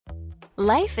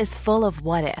Life is full of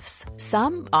what-ifs.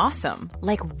 Some awesome,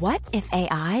 like what if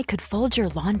AI could fold your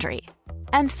laundry?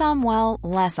 And some, well,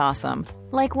 less awesome,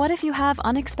 like what if you have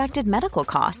unexpected medical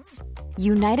costs?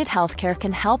 United Healthcare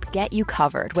can help get you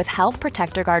covered with Health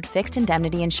Protector Guard fixed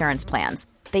indemnity insurance plans.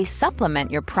 They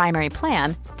supplement your primary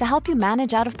plan to help you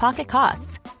manage out-of-pocket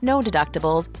costs. No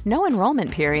deductibles, no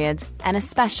enrollment periods, and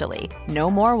especially no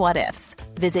more what-ifs.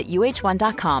 Visit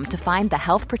uh1.com to find the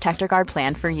Health Protector Guard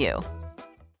plan for you.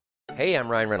 Hey, I'm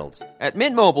Ryan Reynolds. At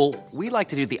Mint Mobile, we like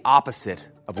to do the opposite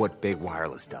of what Big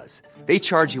Wireless does. They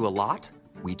charge you a lot,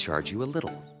 we charge you a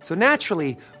little. So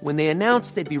naturally, when they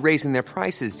announced they'd be raising their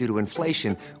prices due to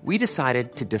inflation, we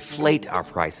decided to deflate our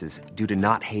prices due to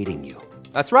not hating you.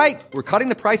 That's right. We're cutting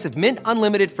the price of Mint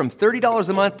Unlimited from $30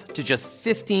 a month to just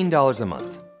 $15 a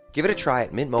month. Give it a try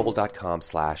at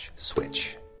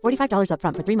mintmobile.com/switch. $45 up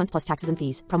front for 3 months plus taxes and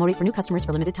fees. Promo rate for new customers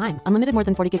for limited time. Unlimited more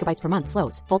than 40 gigabytes per month.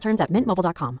 Slows full terms at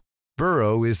mintmobile.com.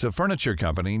 Burrow is a furniture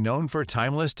company known for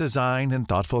timeless design and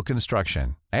thoughtful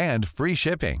construction and free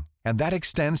shipping. And that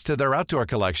extends to their outdoor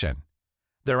collection.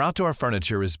 Their outdoor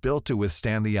furniture is built to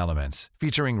withstand the elements,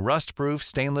 featuring rust-proof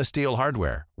stainless steel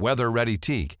hardware, weather-ready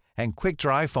teak, and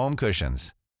quick-dry foam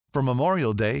cushions. For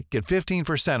Memorial Day, get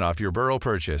 15% off your Burrow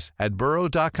purchase at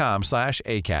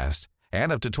burrow.com/ACAST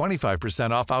and up to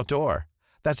 25% off outdoor.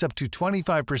 That's up to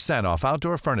 25% off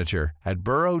outdoor furniture at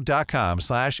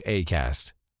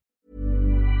burrow.com/ACAST.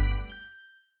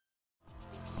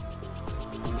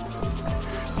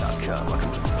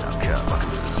 Welcome to the Top Cut. Welcome to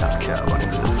the Top Cut.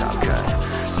 Welcome to the Top Cut.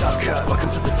 Top Cut. Welcome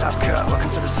to the Top Cut. Welcome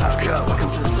to the Top Cut. Welcome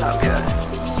to the Top Cut.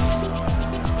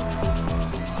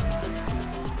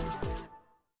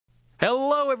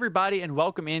 Hello, everybody, and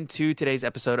welcome into today's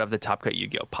episode of the Top Cut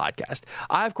Yu-Gi-Oh! Podcast.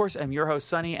 I, of course, am your host,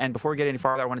 Sunny, and before we get any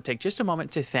farther, I want to take just a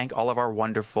moment to thank all of our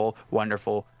wonderful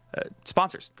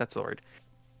sponsors. That's the word.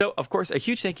 So, of course, a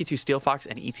huge thank you to Steel Fox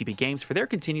and ETB Games for their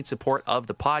continued support of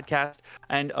the podcast.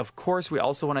 And, of course, we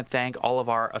also want to thank all of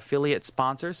our affiliate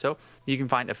sponsors. So you can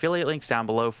find affiliate links down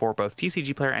below for both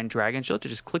TCG Player and Dragon Shield. To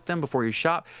just click them before you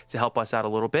shop to help us out a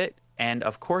little bit. And,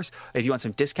 of course, if you want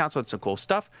some discounts on some cool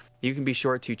stuff, you can be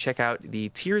sure to check out the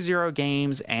Tier 0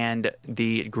 games and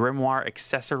the Grimoire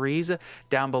accessories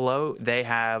down below. They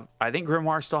have, I think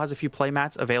Grimoire still has a few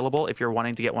playmats available if you're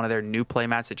wanting to get one of their new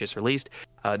playmats that just released.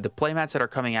 The playmats that are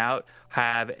coming out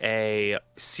have a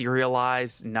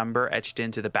serialized number etched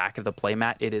into the back of the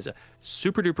playmat. It is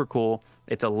super duper cool.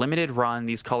 It's a limited run.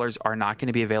 These colors are not going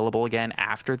to be available again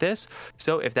after this.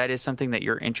 So if that is something that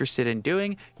you're interested in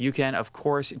doing, you can, of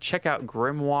course, check out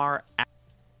Grimoire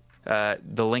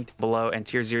at the link below, and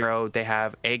Tier 0, they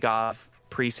have AGOV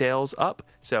pre-sales up.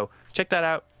 So check that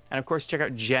out. And, of course, check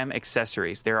out Gem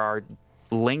Accessories. There are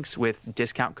links with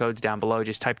discount codes down below.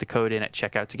 Just type the code in at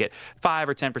checkout to get 5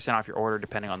 or 10% off your order,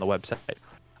 depending on the website.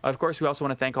 Of course, we also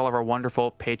want to thank all of our wonderful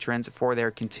patrons for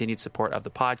their continued support of the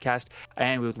podcast,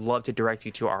 and we would love to direct you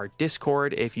to our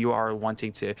Discord if you are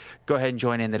wanting to go ahead and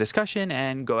join in the discussion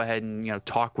and go ahead and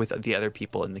talk with the other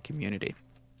people in the community.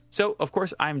 So, of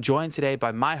course, I'm joined today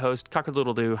by my host,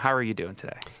 Cockadoodle-Doo. How are you doing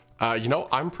today?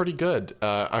 I'm pretty good.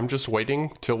 I'm just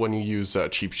waiting till when you use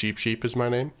Cheap Sheep Sheep is my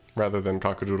name rather than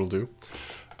Cockadoodle-Doo.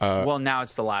 Well, now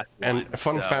it's the last one. And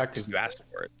fun fact, because you asked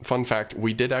for it. Fun fact,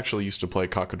 we did actually used to play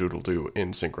Cockadoodle-Doo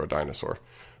in Synchro Dinosaur.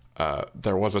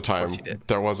 There was a time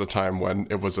when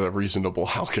it was a reasonable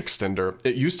Hulk extender.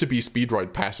 It used to be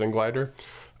Speedroid Passing Glider,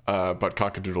 but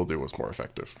Cockadoodle-Doo was more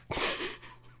effective. Of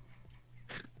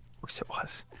course it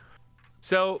was.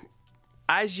 So,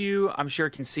 as you, I'm sure,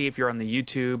 can see if you're on the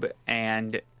YouTube,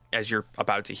 and as you're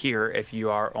about to hear if you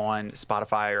are on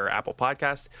Spotify or Apple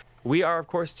Podcasts, we are, of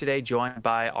course, today joined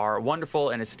by our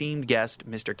wonderful and esteemed guest,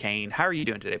 Mr. Cain. How are you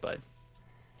doing today, bud?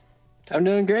 I'm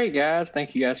doing great, guys.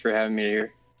 Thank you guys for having me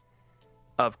here.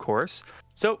 Of course.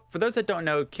 So, for those that don't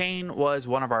know, Cain was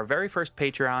one of our very first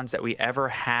Patreons that we ever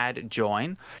had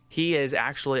join. He is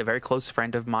actually a very close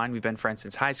friend of mine. We've been friends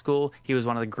since high school. He was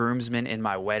one of the groomsmen in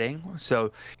my wedding.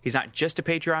 So, he's not just a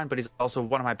Patreon, but he's also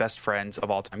one of my best friends of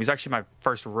all time. He's actually my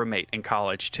first roommate in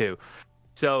college, too.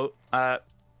 So,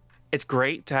 it's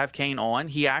great to have Cain on.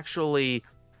 He actually,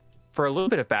 for a little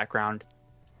bit of background,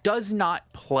 does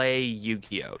not play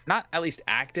Yu-Gi-Oh! Not at least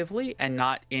actively, and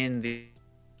not in the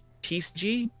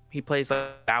TCG. He plays,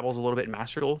 dabbles a little bit in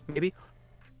Master Duel, maybe.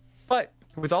 But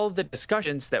with all of the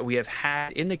discussions that we have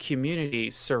had in the community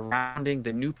surrounding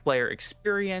the new player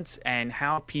experience and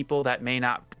how people that may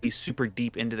not be super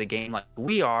deep into the game like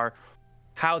we are,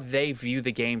 how they view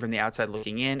the game from the outside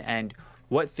looking in, and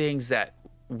what things that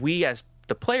we as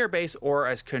the player base or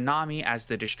as Konami as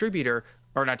the distributor,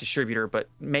 or not distributor, but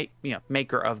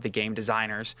maker of the game,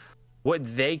 designers,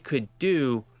 what they could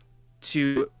do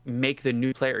to make the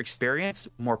new player experience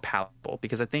more palatable,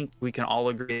 because I think we can all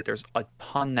agree that there's a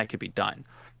ton that could be done.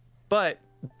 But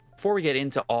before we get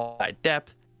into all that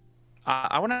depth,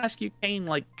 I want to ask you, Cain,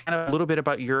 like kind of a little bit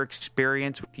about your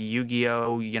experience with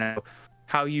Yu-Gi-Oh, you know,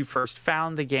 how you first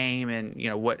found the game and, you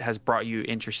know, what has brought you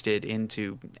interested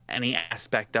into any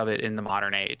aspect of it in the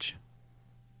modern age.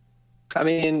 I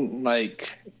mean,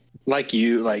 like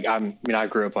you, I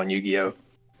grew up on Yu-Gi-Oh.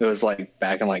 It was like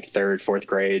back in like third, fourth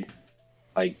grade,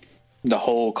 like the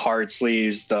whole card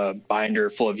sleeves, the binder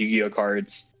full of Yu-Gi-Oh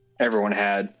cards everyone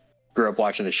had. Grew up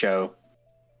watching the show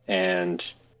and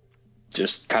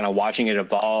just kind of watching it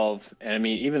evolve. And I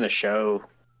mean, even the show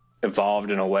evolved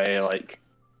in a way, like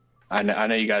I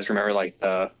know you guys remember like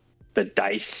the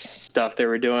dice stuff they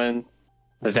were doing.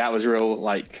 That was real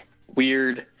like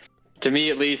weird to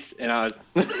me, at least. And I was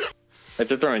like,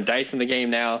 they're throwing dice in the game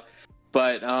now.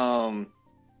 But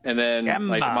and then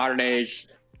like the modern age,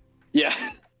 yeah,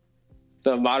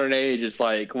 the modern age is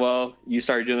like, well, you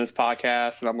started doing this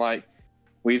podcast, and I'm like,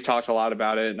 we've talked a lot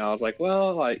about it, and I was like,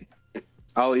 well, like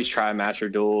I'll at least try Master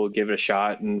Duel, give it a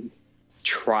shot, and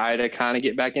try to kind of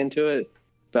get back into it.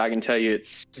 But I can tell you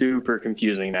it's super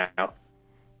confusing now.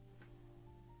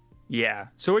 Yeah.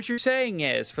 So what you're saying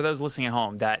is, for those listening at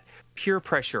home, that peer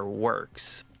pressure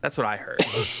works. That's what I heard.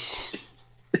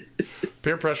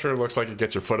 Peer pressure looks like it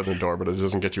gets your foot in the door, but it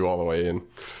doesn't get you all the way in.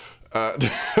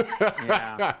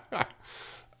 Yeah.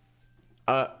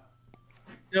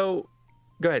 So,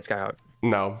 go ahead, Skyhawk.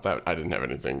 No, I didn't have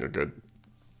anything. You're good.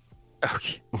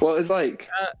 Okay. Well, it's like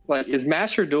is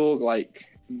Master Duel like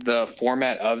the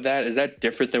format of that? Is that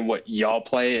different than what y'all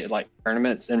play at like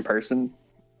tournaments in person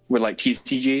with like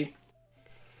TCG?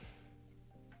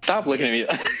 Stop looking at me.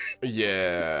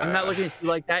 Yeah. I'm not looking at you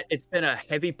like that. It's been a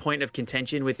heavy point of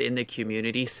contention within the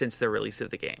community since the release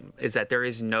of the game, is that there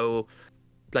is no,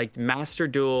 like, Master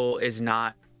Duel is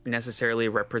not necessarily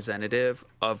representative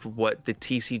of what the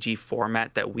TCG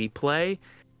format that we play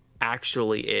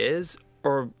actually is,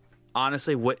 or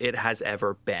honestly what it has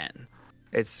ever been.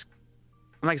 It's,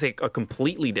 I'm not gonna say a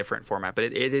completely different format, but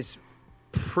it is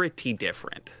pretty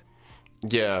different.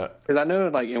 Yeah. Because I know,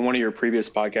 like, in one of your previous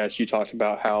podcasts, you talked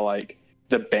about how, like,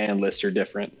 the ban lists are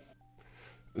different.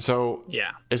 So,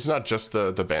 yeah, it's not just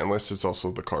the ban list, it's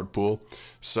also the card pool.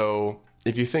 So,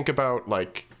 if you think about,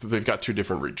 like, they've got two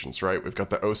different regions, right? We've got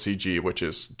the OCG, which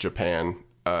is Japan,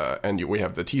 and we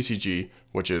have the TCG,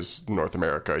 which is North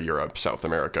America, Europe, South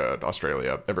America,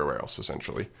 Australia, everywhere else,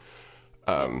 essentially.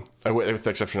 With the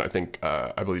exception, I think,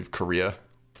 I believe Korea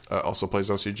also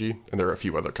plays OCG, and there are a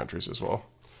few other countries as well.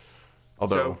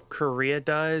 Although, so Korea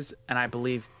does, and I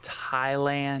believe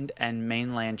Thailand and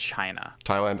mainland China.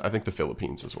 Thailand, I think the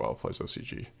Philippines as well plays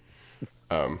OCG.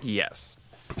 Yes.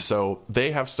 So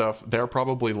they have stuff. They're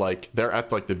probably like, they're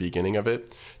at like the beginning of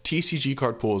it. TCG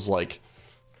card pool is like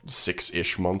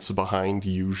 6-ish months behind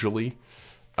usually.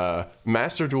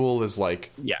 Master Duel is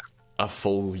like a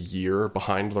full year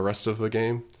behind the rest of the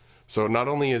game. So not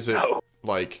only is it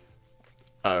like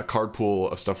a card pool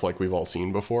of stuff like we've all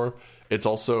seen before, it's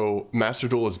also, Master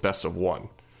Duel is best of one.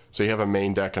 So you have a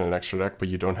main deck and an extra deck, but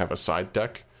you don't have a side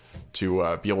deck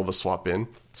to be able to swap in.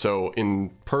 So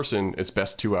in person, it's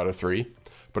best 2 out of 3,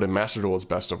 but in Master Duel, it's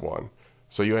best of 1.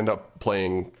 So you end up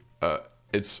playing,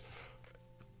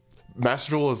 Master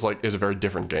Duel is a very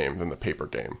different game than the paper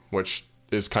game, which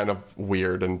is kind of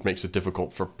weird and makes it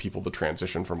difficult for people to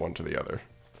transition from one to the other.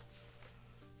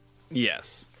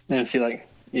 Yes. And see, like,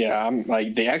 yeah, I'm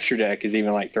like, the extra deck is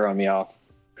even like throwing me off.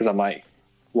 Because I'm like,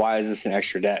 why is this an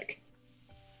extra deck?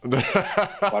 Why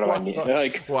do I need it?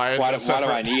 Like, why do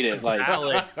I need it? Like,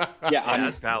 valid. Yeah,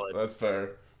 that's valid. That's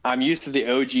fair. I'm used to the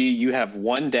OG. You have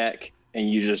one deck and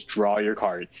you just draw your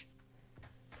cards.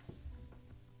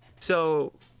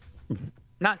 So,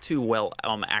 not too well,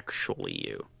 actually,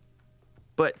 you.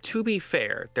 But to be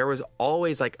fair, there was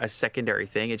always like a secondary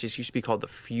thing. It just used to be called the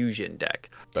fusion deck.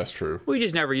 That's true. We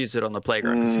just never used it on the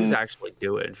playground because who's actually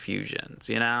doing fusions,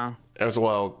 you know? As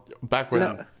well, back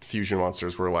when fusion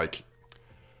monsters were like,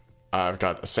 I've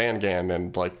got a Sandgan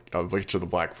and like a Witch of the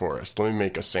Black Forest. Let me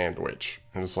make a Sandwich.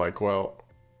 And it's like, well,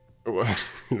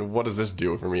 what does this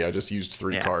do for me? I just used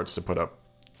 3 cards to put up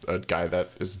a guy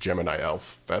that is Gemini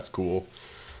Elf. That's cool.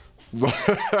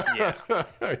 Yeah.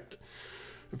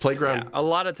 Playground. Yeah, a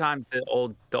lot of times the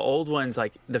old ones,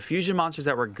 like the fusion monsters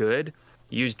that were good,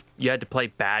 you had to play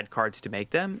bad cards to make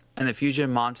them, and the fusion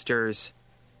monsters,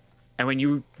 and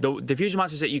when the fusion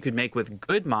monsters that you could make with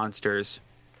good monsters,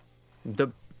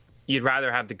 you'd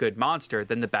rather have the good monster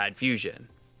than the bad fusion.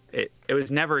 It was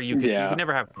never you could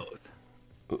never have both.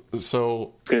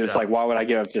 So because it's like, why would I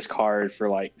give up this card for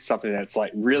like something that's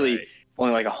like really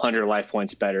only like 100 life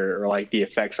points better, or like the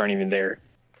effects aren't even there.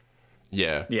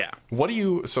 Yeah. Yeah. What do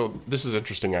you? So this is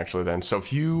interesting, actually. Then, so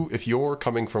if you're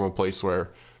coming from a place where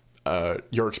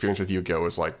your experience with Yu-Gi-Oh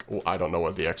is like, well, I don't know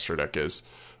what the extra deck is.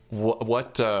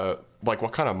 What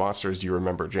kind of monsters do you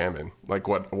remember jamming? Like,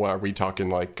 what are we talking?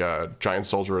 Like Giant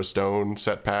Soldier of Stone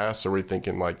set pass? Or are we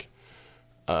thinking like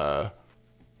Dark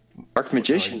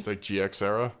Magician, like GX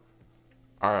era?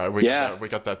 All right, we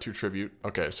got that 2 tribute.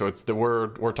 Okay, so it's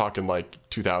we're talking like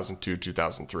 2002,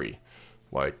 2003,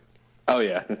 like. Oh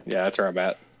yeah, that's where I'm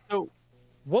at. So,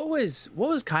 what was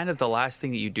kind of the last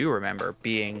thing that you do remember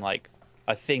being like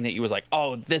a thing that you was like,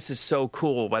 oh, this is so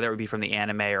cool, whether it would be from the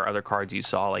anime or other cards you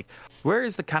saw? Like, where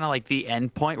is the kind of like the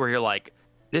end point where you're like,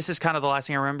 this is kind of the last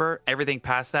thing I remember. Everything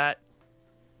past that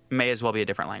may as well be a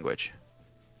different language.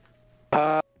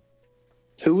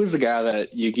 Who was the guy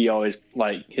that Yugi always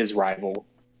like his rival?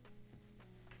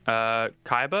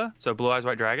 Kaiba, so Blue Eyes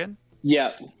White Dragon.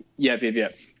 Yep.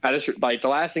 I just like the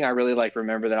last thing I really like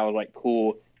remember that I was like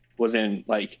cool was in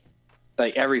like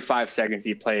every 5 seconds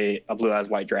he play a Blue Eyes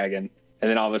White Dragon, and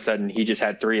then all of a sudden he just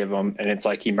had 3 of them, and it's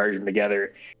like he merged them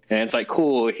together, and it's like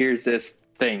cool. Here's this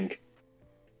thing.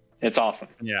 It's awesome.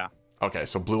 Yeah. Okay,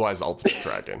 so Blue Eyes Ultimate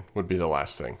Dragon would be the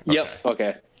last thing. Okay. Yep.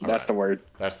 Okay, that's the word.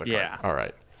 That's the card. Yeah. All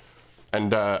right,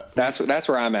 and that's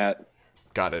where I'm at.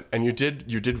 Got it. And you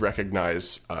did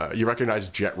recognize you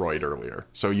recognized Jetroid earlier,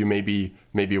 so you maybe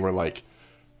were like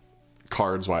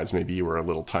cards wise, maybe you were a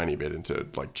little tiny bit into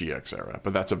like GX era,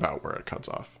 but that's about where it cuts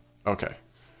off. Okay.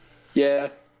 Yeah.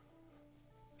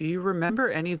 Do you remember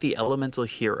any of the elemental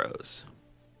heroes?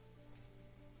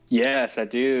 Yes, I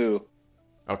do.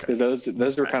 Okay. Because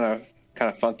those were kind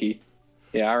of funky.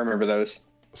 Yeah, I remember those.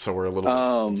 So we're a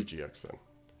little bit into GX then.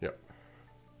 Yep.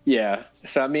 Yeah.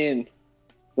 So I mean,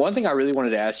 one thing I really wanted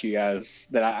to ask you guys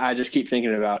that I just keep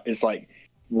thinking about is like,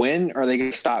 when are they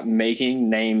going to stop making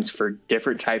names for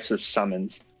different types of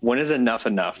summons? When is enough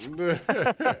enough?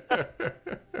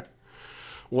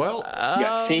 Well, you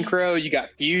got synchro, you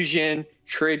got fusion,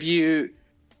 tribute,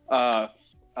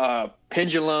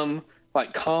 pendulum.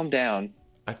 Like, calm down.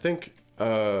 I think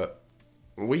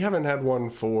we haven't had one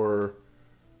for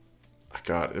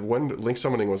when Link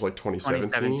Summoning was like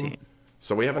 2017.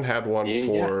 So we haven't had one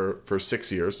for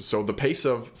 6 years. So the pace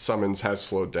of summons has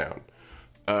slowed down.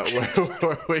 Well,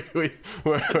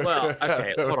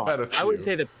 okay, hold on. I would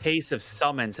say the pace of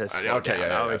summons has slowed down.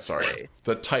 Yeah, sorry.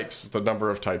 The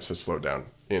number of types has slowed down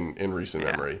in recent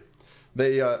memory.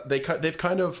 They've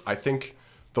kind of, I think,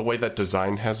 the way that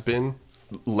design has been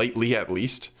lately, at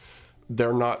least,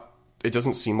 they're not. It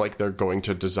doesn't seem like they're going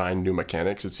to design new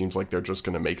mechanics. It seems like they're just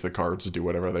going to make the cards do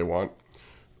whatever they want.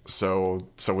 So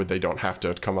they don't have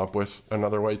to come up with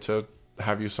another way to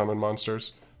have you summon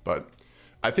monsters. But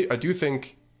I do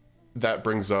think that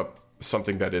brings up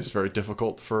something that is very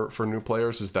difficult for new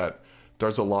players, is that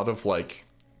there's a lot of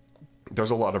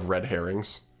red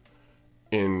herrings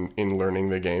in learning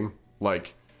the game.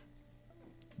 Like,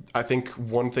 I think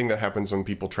one thing that happens when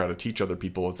people try to teach other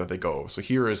people is that they go, so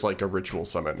here is like a ritual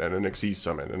summon and an Xyz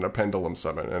summon and a pendulum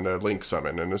summon and a link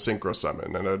summon and a synchro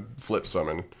summon and a flip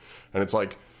summon. And it's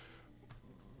like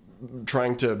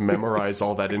trying to memorize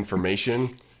all that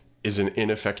information is an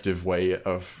ineffective way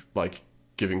of like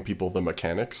giving people the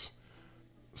mechanics.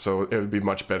 So it would be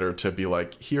much better to be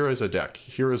like, here is a deck.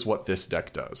 Here is what this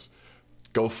deck does.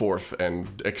 Go forth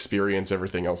and experience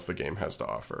everything else the game has to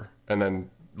offer, and then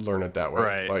learn it that way.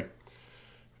 Right. Like,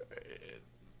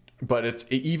 but it's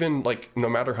even like, no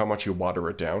matter how much you water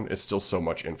it down, it's still so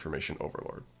much information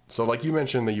overload. So like you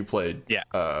mentioned that you played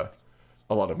a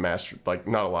lot of Master, like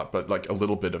not a lot, but like a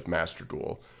little bit of Master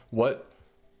Duel.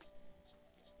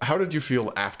 How did you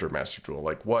feel after Master Duel?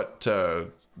 Like, what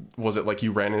was it like?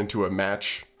 You ran into a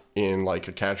match in like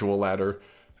a casual ladder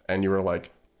and you were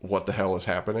like, what the hell is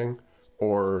happening?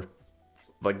 Or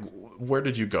like, where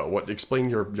did you go? Explain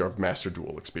your Master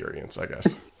Duel experience, I guess.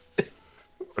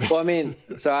 Well,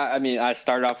 I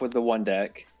started off with the one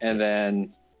deck, and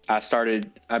then I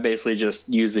basically just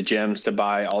used the gems to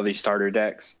buy all these starter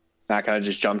decks. And I kind of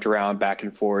just jumped around back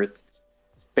and forth,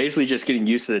 basically just getting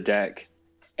used to the deck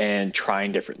and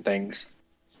trying different things.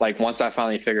 Like, once I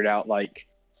finally figured out like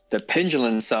the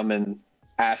pendulum summon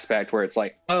aspect, where it's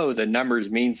like, oh, the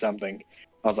numbers mean something,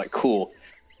 I was like, cool,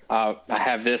 I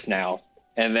have this now.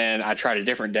 And then I tried a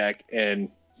different deck and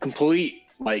complete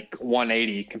like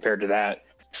 180 compared to that.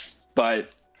 But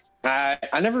I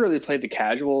never really played the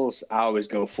casuals. I always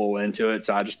go full into it,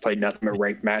 so I just played nothing but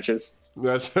ranked matches.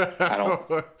 Just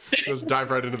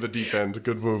dive right into the deep end.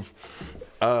 Good move.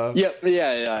 Yeah.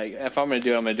 If I'm gonna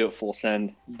do it, I'm gonna do it full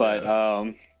send.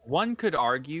 But one could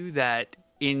argue that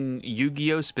in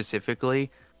Yu-Gi-Oh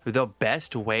specifically, the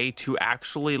best way to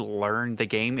actually learn the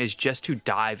game is just to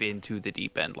dive into the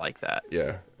deep end like that.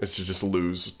 Yeah, it's to just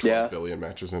lose 12 billion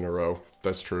matches in a row.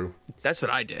 That's true. That's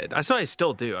what I did. That's what I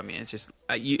still do. I mean, it's just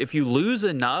if you lose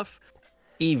enough,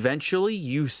 eventually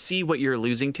you see what you're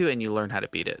losing to and you learn how to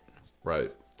beat it.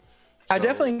 Right. I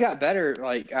definitely got better.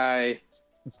 Like I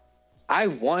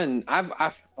won.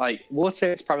 I've like, we'll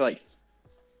say it's probably like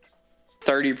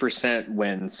 30%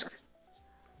 wins.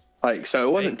 Like, so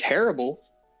it wasn't terrible.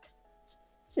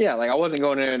 Yeah, like I wasn't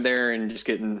going in there and just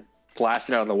getting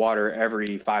blasted out of the water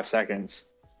every 5 seconds.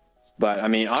 But I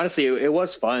mean, honestly, it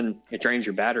was fun. It drains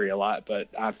your battery a lot, but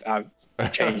I've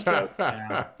changed the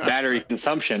battery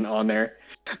consumption on there.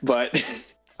 But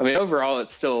I mean, overall,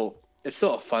 it's still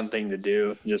a fun thing to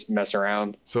do. Just mess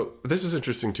around. So this is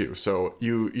interesting too. So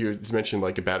you mentioned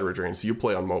like a battery drain. So you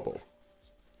play on mobile.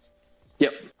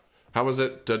 Yep. How was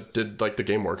it? Did like the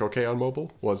game work okay on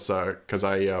mobile? Was because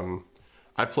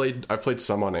I played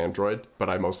some on Android, but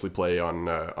I mostly play on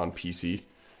PC.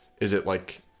 Is it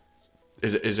like,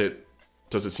 is it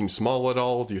does it seem small at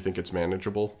all? Do you think it's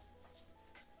manageable?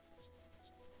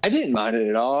 I didn't mind it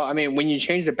at all. I mean, when you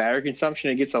change the battery consumption,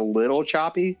 it gets a little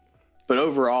choppy, but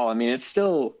overall, I mean, it's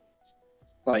still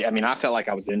like, I mean, I felt like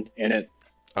I was in it.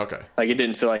 Okay. Like it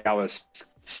didn't feel like I was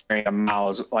staring a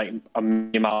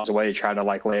million miles away trying to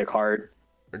like lay a card.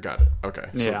 Got it. Okay.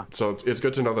 Yeah. So it's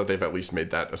good to know that they've at least made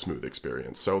that a smooth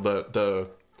experience. So the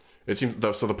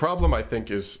problem I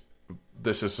think is,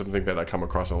 this is something that I come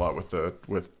across a lot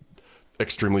with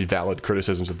extremely valid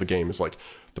criticisms of the game, is like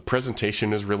the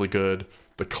presentation is really good,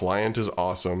 the client is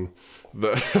awesome,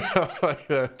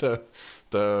 the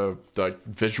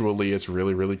visually it's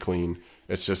really, really clean.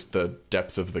 It's just the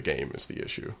depth of the game is the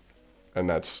issue, and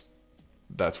that's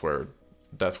where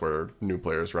new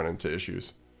players run into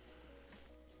issues.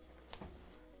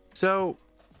 So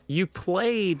you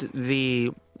played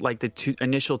the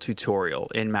initial tutorial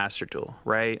in Master Duel,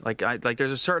 right? Like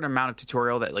there's a certain amount of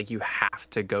tutorial that like you have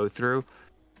to go through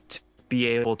to be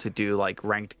able to do like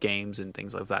ranked games and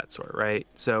things of that sort, right?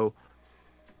 So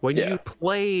when you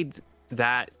played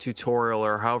that tutorial,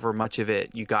 or however much of it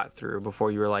you got through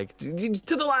before you were like, to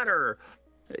the ladder,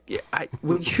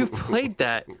 when you played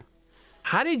that,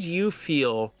 how did you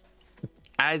feel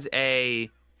as I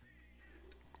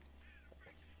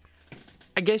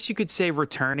guess you could say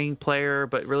returning player,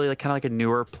 but really like kind of like a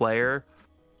newer player?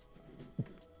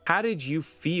 How did you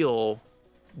feel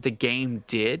the game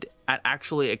did at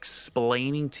actually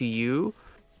explaining to you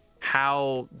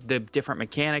how the different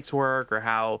mechanics work,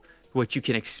 or what you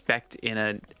can expect in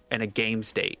a game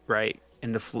state, right?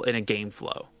 In a game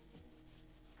flow.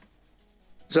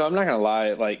 So I'm not gonna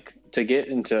lie, like to get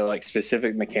into like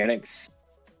specific mechanics,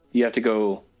 you have to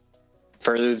go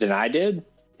further than I did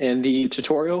in the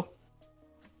tutorial.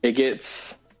 It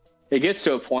gets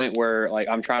to a point where like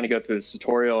I'm trying to go through this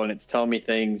tutorial and it's telling me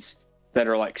things that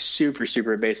are like super,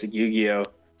 super basic Yu-Gi-Oh,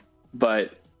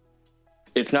 but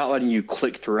it's not letting you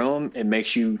click through them. It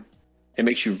makes you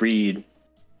read,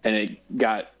 and it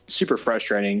got super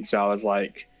frustrating. So I was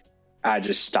like, I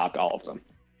just stopped all of them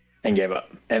and gave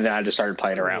up. And then I just started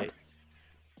playing around.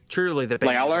 Truly,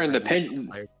 I learned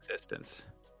the existence.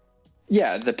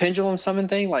 Yeah, the pendulum summon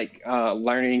thing, like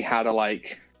learning how to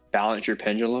like balance your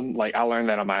pendulum. Like I learned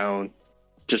that on my own,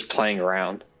 just playing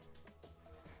around.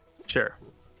 Sure.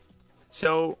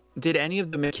 So did any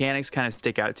of the mechanics kind of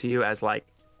stick out to you as like,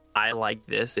 I like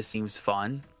this seems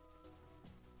fun?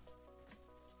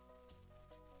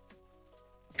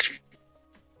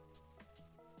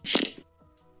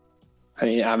 I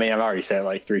mean, I've already said it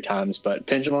like 3 times, but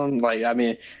pendulum, like, I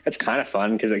mean, it's kind of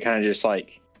fun because it kind of just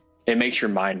like, it makes your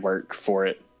mind work for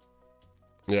it.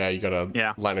 Yeah, you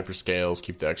gotta line up your scales,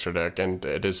 keep the extra deck, and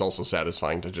it is also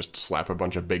satisfying to just slap a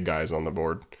bunch of big guys on the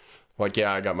board. Like,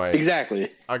 yeah, I got my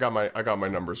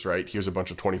numbers right. Here's a bunch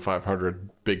of 2,500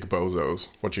 big bozos.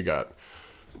 What you got?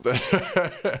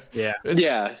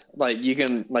 Yeah. Like you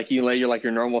can you lay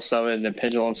your normal summon and then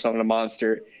pendulum summon a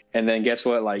monster, and then guess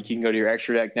what? Like you can go to your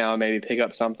extra deck now and maybe pick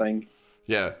up something.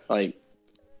 Yeah. Like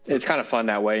it's kind of fun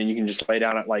that way, and you can just lay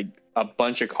down like a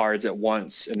bunch of cards at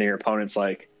once, and then your opponent's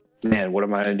like, man, what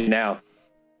am I gonna do now?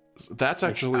 That's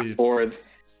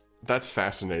that's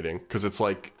fascinating, because it's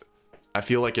like, I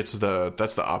feel like that's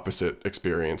the opposite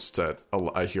experience that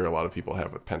I hear a lot of people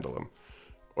have with Pendulum.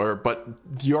 But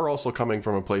you're also coming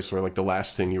from a place where like the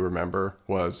last thing you remember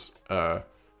was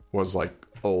like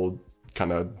old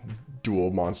kind of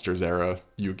Duel Monsters era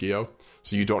Yu-Gi-Oh!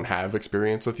 So you don't have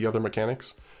experience with the other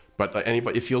mechanics. But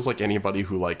it feels like anybody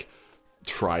who like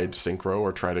tried Synchro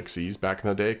or tried Xyz back in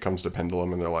the day comes to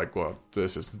Pendulum and they're like, well,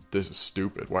 this is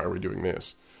stupid. Why are we doing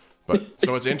this? But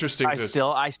so it's interesting.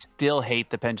 I still hate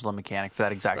the pendulum mechanic for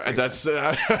that exact reason.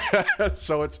 That's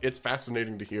so it's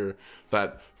fascinating to hear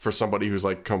that for somebody who's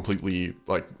like completely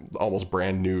like almost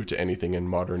brand new to anything in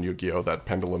modern Yu-Gi-Oh, that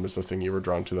pendulum is the thing you were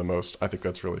drawn to the most. I think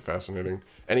that's really fascinating.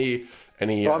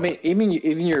 Well, I mean,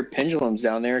 even your pendulums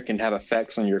down there can have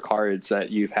effects on your cards that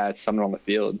you've had summoned on the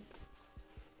field.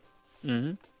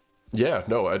 Mm-hmm. Yeah,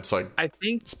 no, it's like I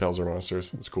think spells or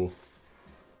monsters. It's cool.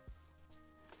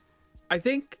 I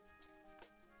think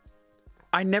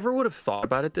I never would have thought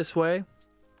about it this way,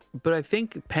 but I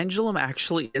think pendulum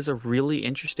actually is a really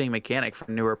interesting mechanic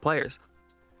for newer players.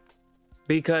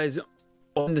 Because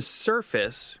on the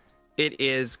surface, it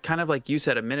is kind of like you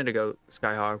said a minute ago,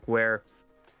 Skyhawk, where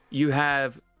you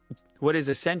have what is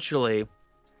essentially,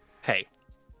 hey,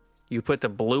 you put the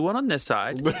blue one on this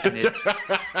side, and it's a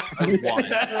 1. You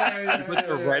put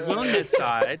the red one on this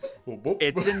side,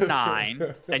 it's a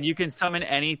 9, and you can summon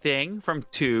anything from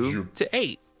 2 to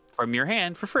 8 from your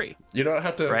hand for free. You don't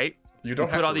have to, right? You don't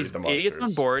have put to all these read the idiots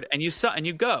on board, and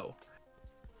you go.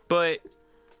 But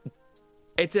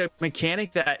it's a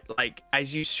mechanic that, like,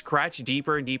 as you scratch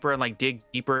deeper and deeper and like dig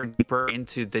deeper and deeper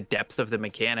into the depth of the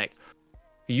mechanic,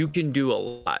 you can do a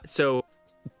lot. So,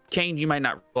 Cain, you might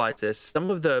not realize this. Some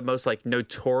of the most like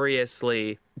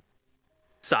notoriously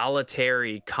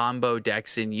solitary combo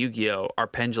decks in Yu-Gi-Oh are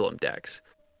pendulum decks,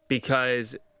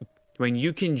 because when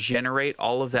you can generate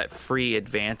all of that free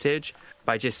advantage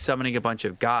by just summoning a bunch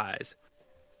of guys,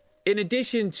 in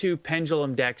addition to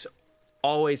pendulum decks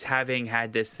always having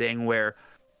had this thing where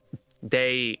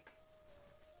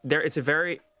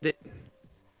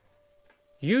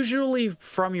usually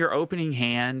from your opening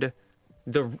hand,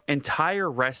 the entire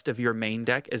rest of your main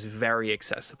deck is very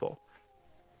accessible,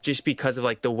 just because of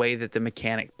like the way that the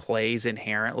mechanic plays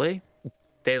inherently.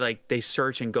 They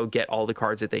search and go get all the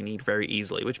cards that they need very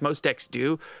easily, which most decks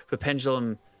do. But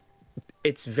pendulum,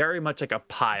 it's very much like a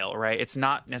pile, right? It's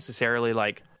not necessarily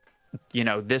like, you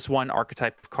know, this one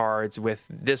archetype of cards with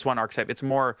this one archetype. It's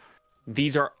more,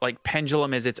 these are like,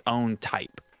 pendulum is its own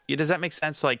type. Does that make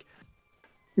sense? Like,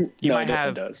 you might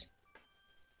have. It does.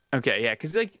 Okay, yeah,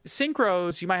 because like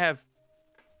synchros, you might have,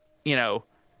 you know,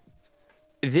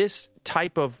 this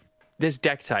deck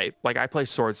type. Like I play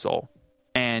Sword Soul,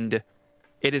 and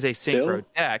it is a synchro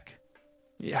deck.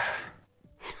 Yeah.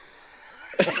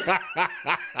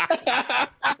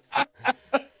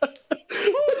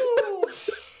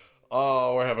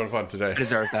 Oh, we're having fun today. I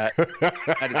deserve that.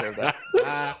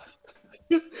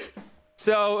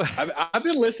 So I've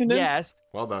been listening. Yes.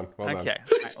 Well done. Okay.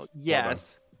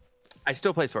 Yes. Well, I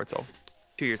still play Sword Soul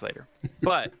 2 years later.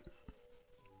 But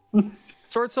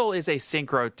Sword Soul is a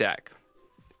synchro deck.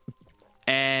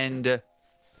 And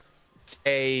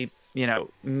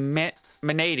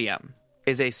Manadium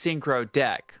is a synchro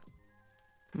deck.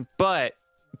 But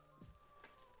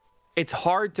it's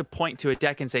hard to point to a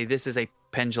deck and say this is a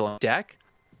pendulum deck,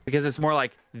 because it's more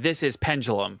like this is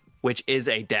pendulum, which is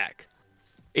a deck.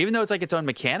 Even though it's like its own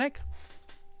mechanic,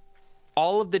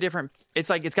 all of the different, it's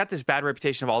got this bad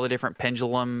reputation of all the different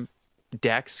pendulum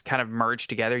decks kind of merged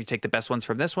together. You take the best ones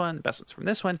from this one, the best ones from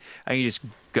this one, and you just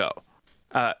go.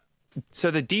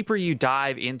 So the deeper you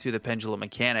dive into the pendulum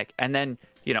mechanic, and then,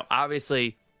 you know,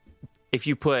 obviously, if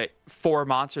you put 4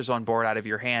 monsters on board out of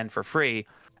your hand for free,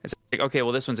 it's like, okay,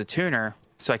 well, this one's a tuner,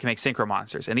 so I can make synchro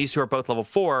monsters. And these two are both level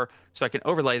 4, so I can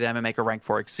overlay them and make a rank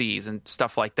 4 Xyz and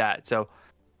stuff like that. So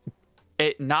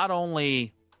it not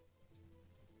only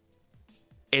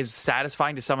is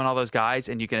satisfying to summon all those guys,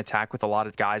 and you can attack with a lot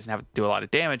of guys and have to do a lot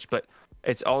of damage, but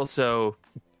it's also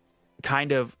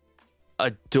kind of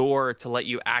a door to let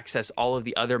you access all of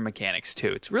the other mechanics too.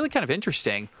 It's really kind of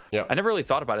interesting. Yeah. I never really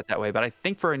thought about it that way, but I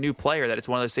think for a new player that it's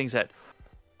one of those things that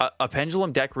a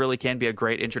pendulum deck really can be a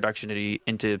great introduction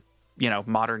into you know,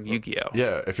 modern Yu-Gi-Oh.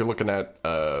 Yeah, if you're looking at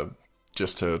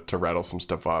just to rattle some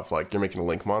stuff off, like you're making a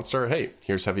Link monster, hey,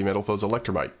 here's Heavy Metal Foe's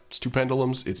Electromite. It's 2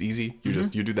 pendulums, it's easy. You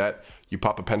you do that, you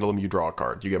pop a pendulum, you draw a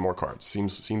card, you get more cards.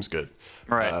 Seems good.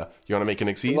 Right. You want to make an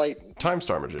Xyz? Time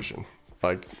Star Magician.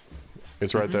 Like,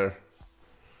 it's right there.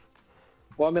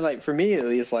 Well, I mean, like, for me at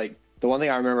least, like, the one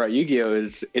thing I remember about Yu-Gi-Oh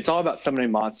is it's all about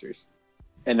summoning monsters.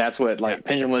 And that's what, like,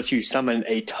 Pendulum lets you summon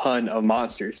a ton of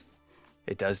monsters.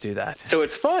 It does do that. So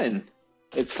it's fun.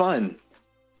 It's fun.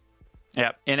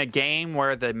 Yeah. In a game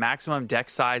where the maximum deck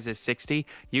size is 60,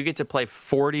 you get to play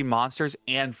 40 monsters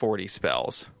and 40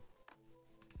 spells.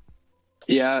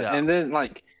 Yeah, and then,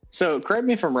 like, so correct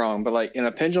me if I'm wrong, but, like, in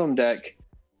a Pendulum deck,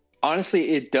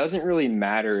 honestly, it doesn't really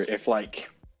matter if, like,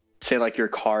 say, like, your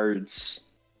cards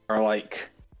are, like,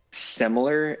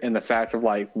 similar in the fact of,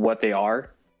 like, what they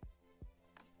are.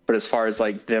 But as far as,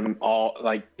 like, them all,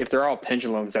 like, if they're all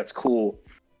pendulums, that's cool.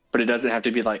 but it doesn't have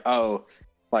to be like, oh,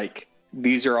 like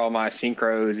these are all my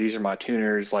synchros, these are my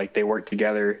tuners, like they work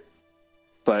together,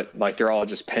 but like they're all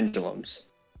just pendulums.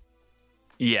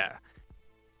 Yeah.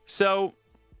 So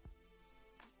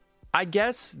I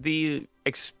guess the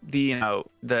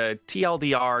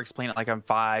TLDR, explain it like I'm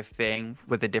 5 thing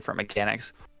with the different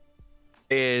mechanics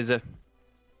is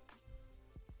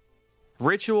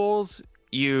rituals.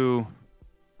 You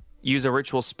use a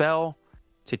ritual spell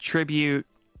to tribute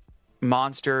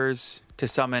monsters to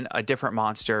summon a different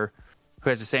monster who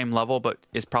has the same level but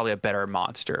is probably a better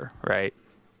monster, right?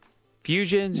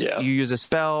 Fusions, you use a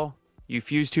spell, you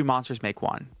fuse 2 monsters, make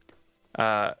 1.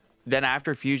 Then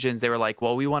after fusions, they were like,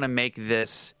 well, we want to make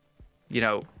this,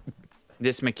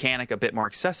 this mechanic a bit more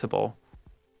accessible.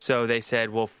 So they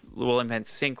said, we'll invent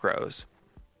synchros.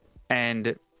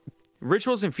 And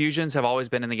rituals and fusions have always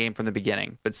been in the game from the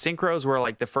beginning, but synchros were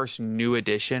like the first new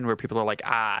addition where people are like,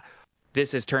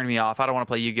 this has turned me off. I don't want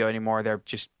to play Yu-Gi-Oh anymore. They're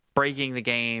just breaking the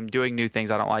game, doing new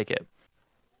things. I don't like it.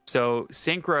 So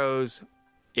synchros,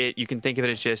 you can think of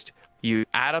it as just you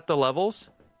add up the levels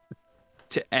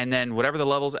and then whatever the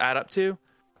levels add up to,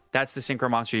 that's the synchro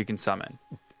monster you can summon,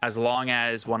 as long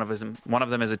as one of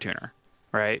them is a tuner,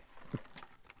 right?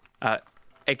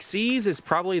 Exceeds is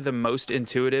probably the most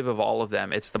intuitive of all of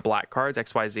them. It's the black cards,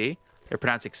 XYZ. They're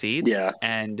pronounced Exceeds. Yeah.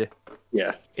 And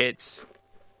it's,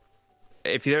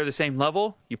 if they're the same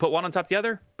level, you put one on top of the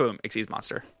other, boom, Exceeds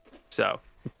monster. So,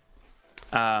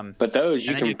 but those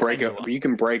you can break up. You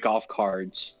can break off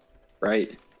cards,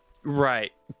 right?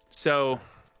 Right. So,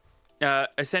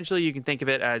 essentially, you can think of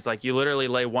it as like you literally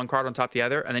lay one card on top of the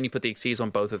other, and then you put the Exceeds on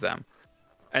both of them.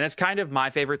 And that's kind of my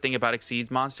favorite thing about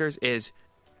Exceeds monsters is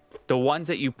the ones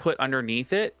that you put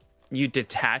underneath it, you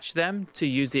detach them to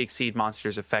use the Exceed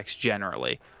monster's effects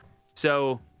generally.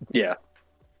 So,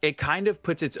 it kind of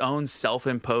puts its own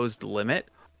self-imposed limit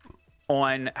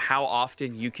on how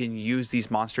often you can use these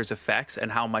monsters' effects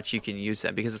and how much you can use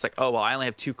them, because it's like, oh, well, I only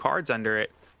have 2 cards under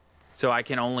it, so I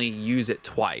can only use it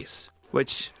twice,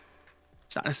 which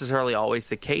it's not necessarily always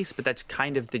the case, but that's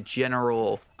kind of the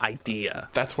general idea.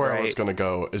 That's where I was going to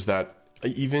go, is that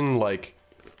even like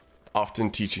often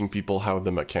teaching people how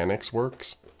the mechanics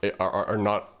works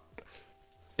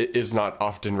is not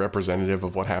often representative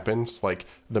of what happens. Like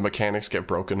the mechanics get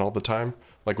broken all the time.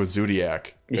 Like with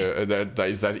Zodiac,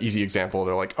 that easy example.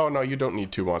 They're like, oh no, you don't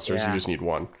need 2 monsters, you just need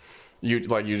 1.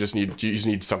 You just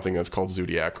need something that's called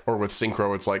Zodiac. Or with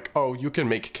Synchro, it's like, oh, you can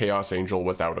make Chaos Angel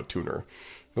without a tuner.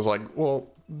 It's like, well,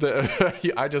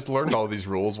 I just learned all these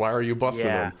rules. Why are you busting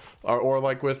them? Or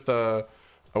like with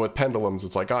pendulums,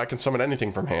 it's like, oh, I can summon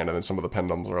anything from hand, and then some of the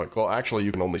pendulums are like, well, actually,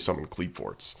 you can only summon Cleat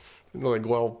Forts. And they're like,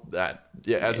 well,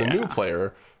 as a new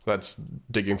player that's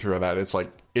digging through that, it's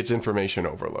like, it's information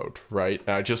overload, right?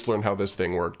 And I just learned how this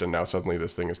thing worked, and now suddenly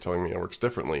this thing is telling me it works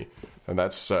differently, and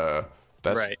that's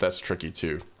tricky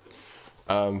too.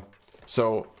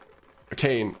 So,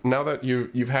 Cain, now that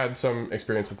you've had some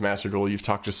experience with Master Duel, you've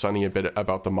talked to Sunny a bit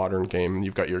about the modern game, and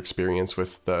you've got your experience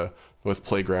with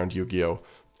Playground Yu-Gi-Oh!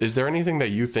 Is there anything that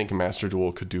you think Master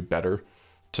Duel could do better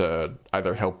to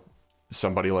either help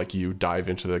somebody like you dive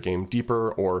into the game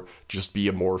deeper, or just be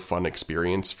a more fun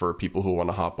experience for people who want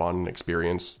to hop on and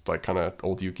experience like kind of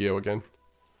old Yu-Gi-Oh! Again?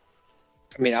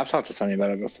 I mean, I've talked to Sunny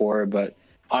about it before, but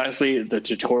honestly, the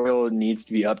tutorial needs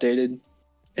to be updated,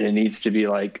 and it needs to be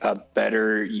like a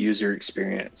better user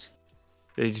experience.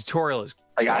 The tutorial is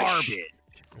like garbage.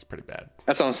 It's pretty bad.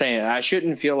 That's what I'm saying. I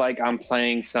shouldn't feel like I'm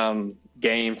playing some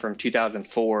game from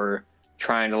 2004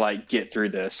 trying to like get through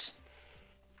this.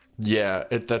 Yeah,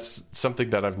 that's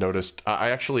something that I've noticed. I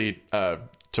actually,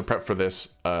 to prep for this,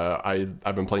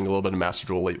 I've been playing a little bit of Master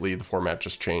Duel lately. The format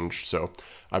just changed, so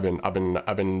I've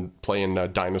been playing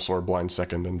Dinosaur Blind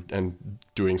Second and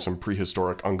doing some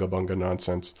prehistoric Unga Bunga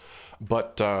nonsense.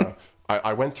 But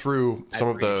I went through some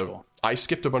of the. Usual. I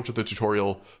skipped a bunch of the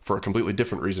tutorial for a completely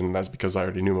different reason, and that's because I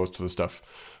already knew most of the stuff.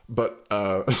 But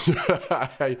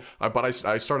I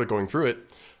started going through it,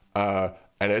 and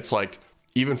it's like,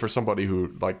 even for somebody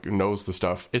who like knows the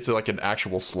stuff, it's like an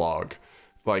actual slog.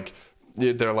 Like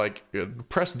they're like,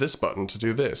 press this button to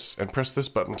do this, and press this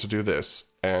button to do this.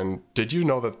 And did you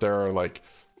know that there are like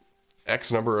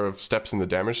X number of steps in the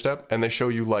damage step, and they show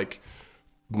you like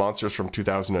monsters from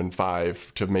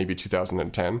 2005 to maybe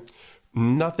 2010.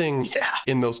 Nothing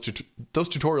in those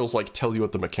tutorials like tell you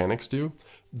what the mechanics do.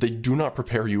 They do not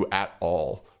prepare you at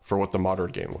all for what the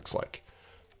modern game looks like.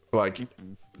 Like,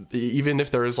 even if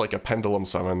there is like a pendulum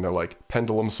summon, they're like,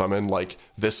 pendulum summon like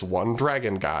this one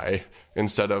dragon guy,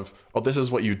 instead of, oh, this is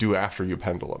what you do after you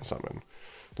pendulum summon.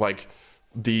 Like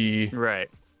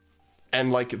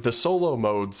and like the solo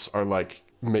modes are like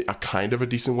a kind of a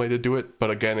decent way to do it,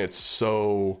 but again, it's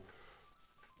so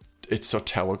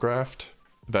telegraphed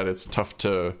that it's tough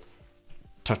to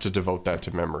devote that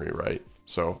to memory, right?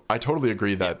 So I totally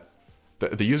agree that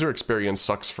the user experience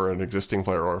sucks for an existing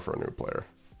player or for a new player.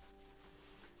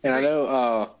 And I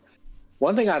know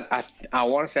one thing I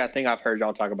want to say, I think I've heard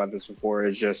y'all talk about this before,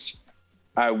 is just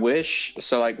I wish,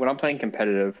 so like when I'm playing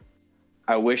competitive,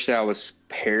 I wish that I was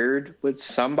paired with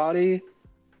somebody,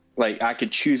 like I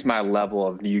could choose my level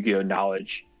of Yu-Gi-Oh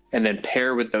knowledge and then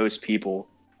pair with those people,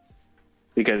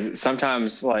 because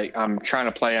sometimes like I'm trying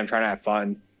to play, I'm trying to have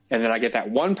fun, and then I get that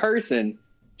one person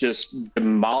just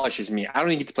demolishes me. I don't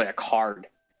even get to play a card.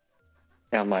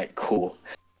 And I'm like, cool.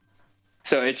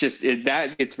 So it's just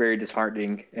that gets very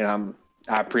disheartening, and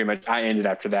I ended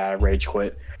after that. I rage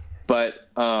quit. But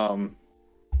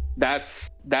that's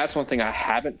one thing I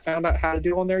haven't found out how to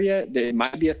do on there yet. It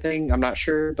might be a thing, I'm not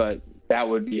sure, but that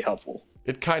would be helpful.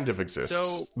 It kind of exists.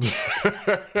 So,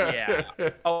 yeah.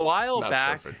 A while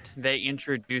back, perfect. they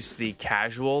introduced the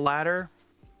casual ladder,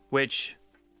 which,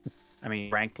 I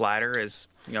mean, ranked ladder is,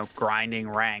 grinding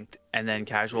ranked, and then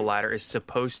casual ladder is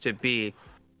supposed to be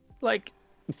like,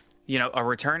 a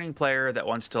returning player that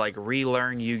wants to like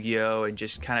relearn Yu-Gi-Oh and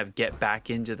just kind of get back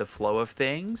into the flow of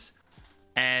things.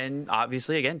 And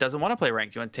obviously, again, doesn't want to play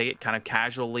ranked. You want to take it kind of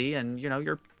casually, and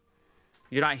you're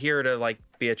not here to like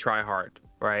be a tryhard,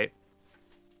 right?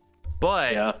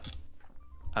 But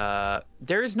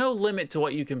there is no limit to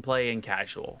what you can play in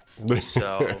casual.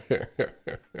 So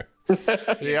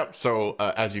yep. So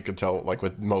as you can tell, like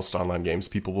with most online games,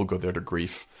 people will go there to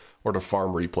grief or to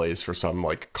farm replays for some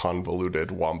like convoluted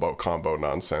wombo combo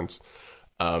nonsense.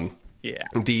 So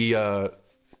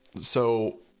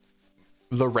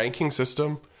the ranking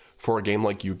system for a game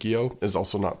like Yu-Gi-Oh is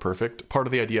also not perfect. Part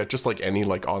of the idea, just like any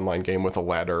like online game with a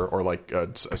ladder, or like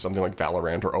something like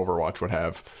Valorant or Overwatch would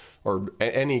have, or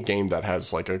any game that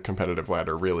has like a competitive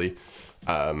ladder, really,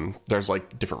 there's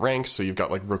like different ranks. So you've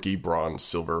got like rookie, bronze,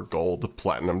 silver, gold,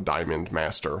 platinum, diamond,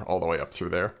 master, all the way up through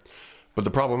there. But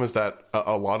the problem is that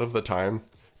a lot of the time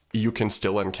you can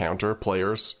still encounter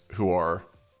players who are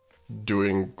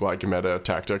doing like meta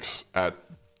tactics at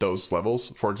those levels.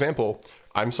 For example,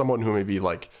 I'm someone who maybe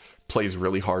like plays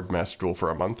really hard Master Duel for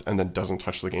a month and then doesn't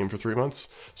touch the game for 3 months.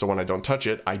 So when I don't touch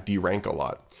it, I de-rank a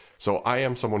lot. So I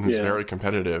am someone who's very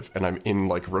competitive, and I'm in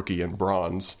like rookie and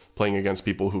bronze playing against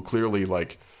people who clearly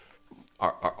like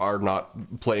are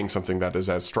not playing something that is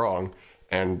as strong.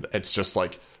 And it's just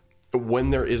like, when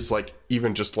there is like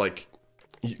even just like,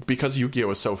 because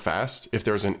Yu-Gi-Oh is so fast, if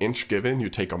there's an inch given, you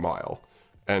take a mile.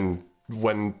 And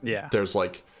when there's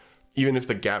like, even if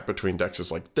the gap between decks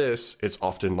is like this, it's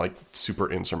often like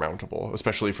super insurmountable,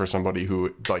 especially for somebody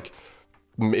who like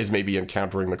is maybe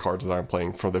encountering the cards that I'm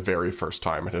playing for the very first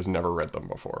time and has never read them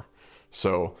before.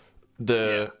 So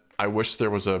I wish there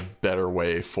was a better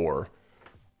way for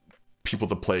people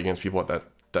to play against people at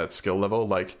that skill level.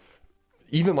 Like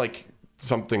even like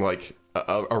something like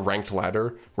a ranked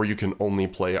ladder where you can only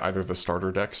play either the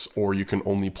starter decks or you can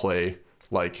only play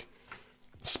like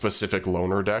specific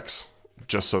loner decks,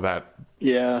 just so that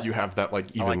you have that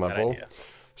like even level.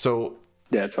 So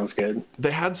yeah, it sounds good.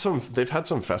 They've had some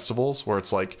festivals where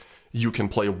it's like you can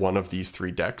play one of these 3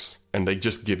 decks and they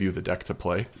just give you the deck to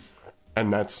play.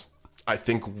 And that's I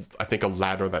think a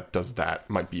ladder that does that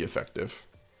might be effective.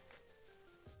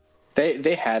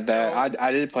 They had that.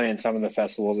 I did play in some of the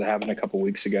festivals that happened a couple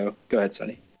weeks ago. Go ahead,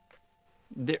 Sonny.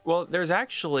 There's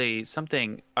actually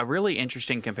a really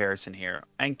interesting comparison here.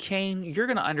 And Cain, you're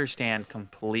going to understand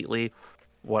completely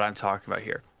what I'm talking about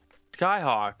here.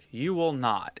 Skyhawk, you will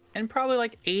not. And probably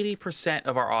like 80%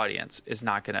 of our audience is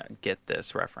not going to get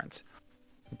this reference.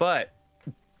 But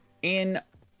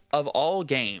of all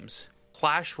games,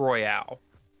 Clash Royale,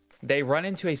 they run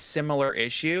into a similar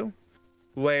issue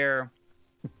where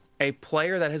a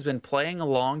player that has been playing a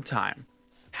long time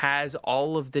has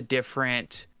all of the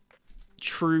different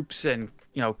troops and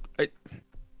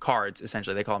cards,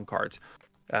 essentially they call them cards,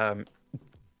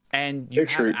 and you have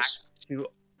troops.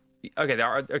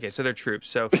 So they're troops.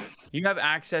 So you have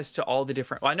access to all the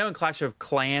different. Well, I know in Clash of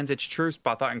Clans it's troops,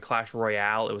 but I thought in Clash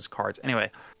Royale it was cards. Anyway,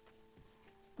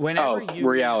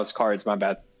 Royale is cards. My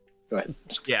bad. Go ahead.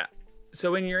 Yeah.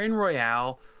 So when you're in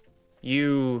Royale,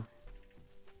 you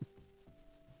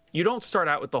don't start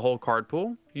out with the whole card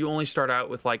pool. You only start out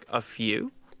with like a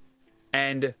few,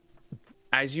 and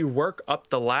as you work up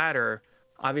the ladder,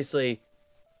 obviously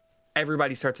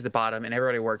everybody starts at the bottom and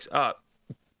everybody works up.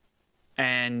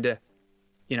 And,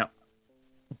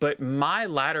 but my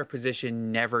ladder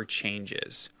position never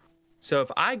changes. So if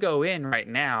I go in right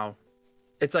now,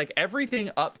 it's like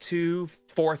everything up to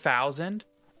 4,000,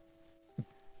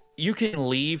 you can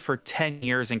leave for 10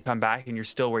 years and come back and you're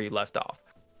still where you left off.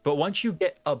 But once you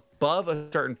get above a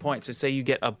certain point, so say you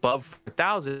get above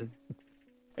 4,000,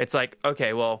 it's like,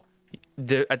 okay, well,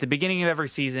 at the beginning of every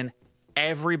season,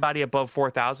 everybody above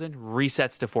 4,000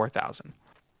 resets to 4,000.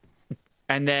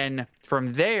 And then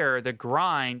from there, the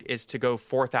grind is to go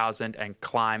 4,000 and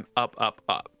climb up, up,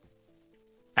 up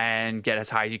and get as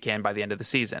high as you can by the end of the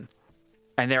season.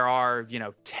 And there are,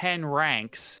 10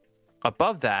 ranks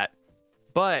above that,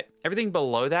 but everything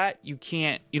below that, you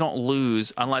don't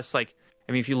lose unless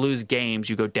if you lose games,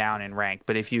 you go down in rank.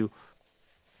 But if you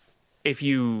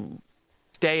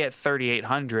stay at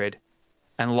 3,800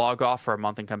 and log off for a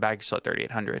month and come back, you're still at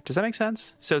 3,800. Does that make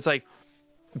sense? So it's like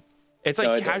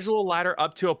casual ladder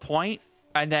up to a point,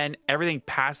 and then everything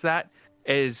past that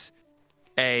is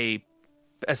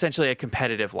essentially a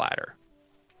competitive ladder.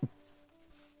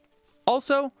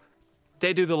 Also,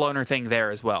 they do the loner thing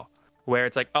there as well, where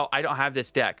it's like, oh, I don't have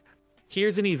this deck.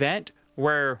 Here's an event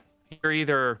where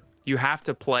you have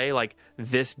to play like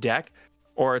this deck,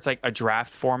 or it's like a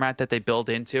draft format that they build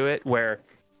into it where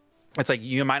it's like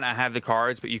you might not have the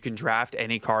cards, but you can draft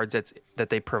any cards that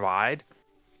they provide.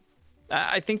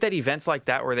 I think that events like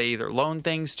that, where they either loan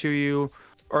things to you,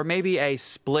 or maybe a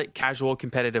split casual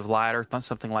competitive ladder,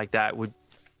 something like that, would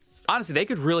honestly, they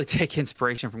could really take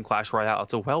inspiration from Clash Royale.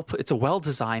 It's a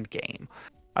well-designed game.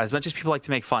 As much as people like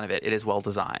to make fun of it, it is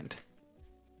well-designed.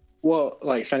 Well,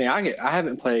 like Sonny, I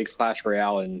haven't played Clash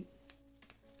Royale in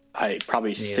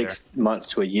probably 6 months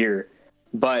to a year,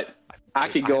 but I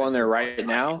could go on there right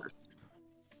now.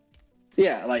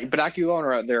 Yeah, but I could go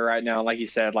on there right now. Like you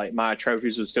said, my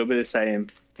trophies would still be the same,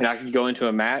 and I could go into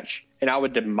a match and I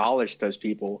would demolish those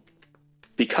people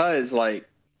because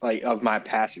of my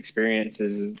past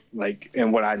experiences,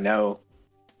 and what I know,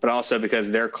 but also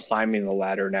because they're climbing the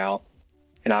ladder now,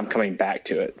 and I'm coming back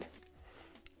to it.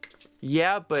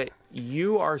 Yeah, but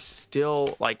you are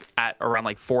still at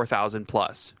around 4,000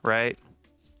 plus, right?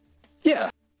 Yeah.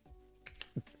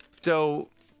 So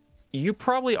you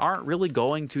probably aren't really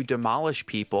going to demolish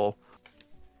people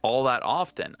all that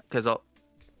often, because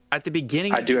at the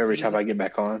beginning, I do every time I get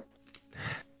back on.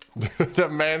 The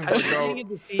man's at the beginning of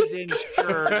the season,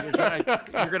 sure,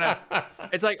 you're gonna.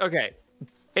 It's like, okay,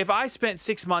 if I spent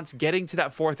 6 months getting to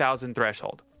that 4,000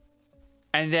 threshold,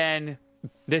 and then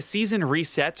the season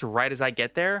resets right as I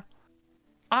get there,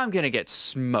 I'm gonna get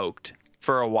smoked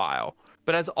for a while.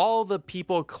 But as all the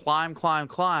people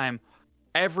climb,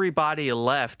 everybody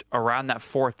left around that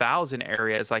 4,000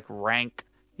 area is rank,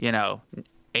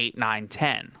 8, 9,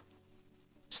 10.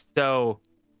 So,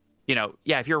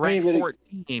 if you're rank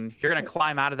 14, you're going to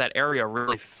climb out of that area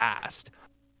really fast.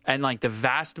 And the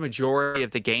vast majority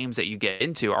of the games that you get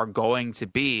into are going to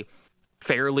be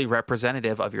fairly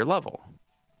representative of your level.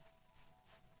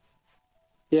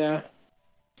 Yeah,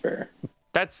 fair.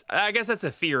 I guess that's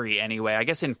a theory anyway. I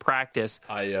guess in practice,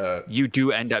 you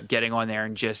do end up getting on there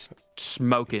and just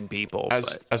smoking people.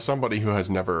 As somebody who has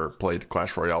never played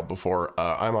Clash Royale before,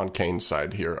 I'm on Cain's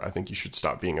side here. I think you should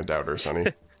stop being a doubter, Sonny.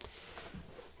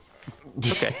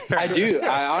 Okay. I do.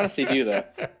 I honestly do, though.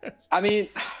 I mean,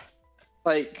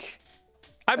 I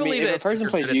believe if a person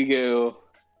plays Yu-Gi-Oh!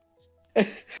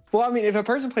 Well, I mean, if a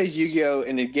person plays Yu-Gi-Oh!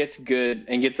 And it gets good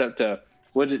and gets up to,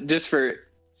 just for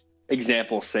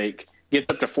example's sake, gets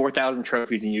up to 4,000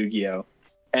 trophies in Yu-Gi-Oh!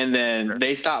 And then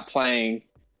they stop playing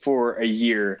for a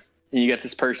year, and you got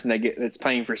this person that's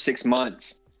playing for 6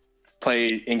 months,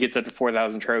 play and gets up to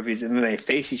 4,000 trophies, and then they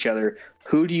face each other.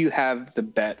 Who do you have the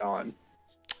bet on?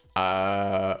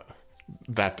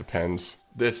 That depends.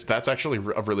 That's actually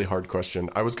a really hard question.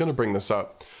 I was going to bring this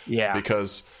up,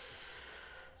 because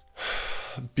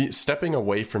stepping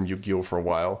away from Yu-Gi-Oh! For a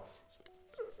while,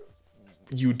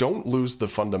 you don't lose the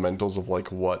fundamentals of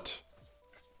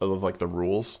the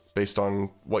rules based on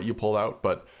what you pull out,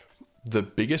 but the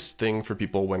biggest thing for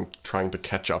people when trying to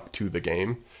catch up to the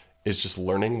game is just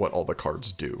learning what all the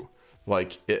cards do.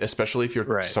 Especially if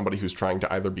you're somebody who's trying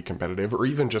to either be competitive or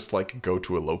even just go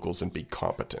to a locals and be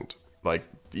competent,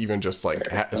 even just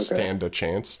stand a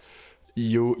chance.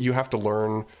 You have to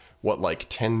learn what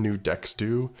 10 new decks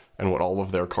do and what all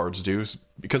of their cards do,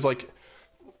 because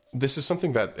this is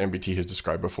something that MBT has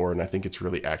described before, and I think it's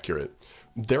really accurate.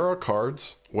 There are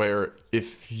cards where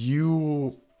if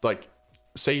you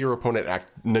say your opponent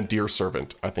Nadir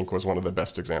Servant, I think was one of the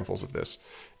best examples of this.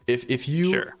 If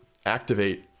you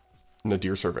activate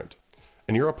Nadir Servant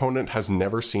and your opponent has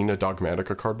never seen a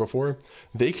Dogmatica card before,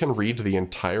 they can read the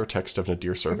entire text of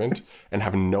Nadir Servant and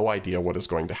have no idea what is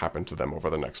going to happen to them over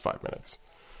the next 5 minutes.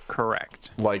 Correct.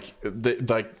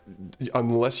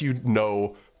 Unless you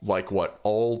know what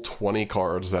all 20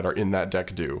 cards that are in that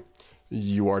deck do,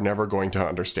 you are never going to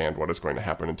understand what is going to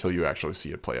happen until you actually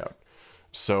see it play out.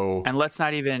 So, and let's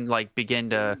not even like begin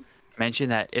to mention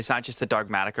that it's not just the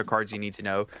Dogmatica cards you need to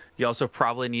know. You also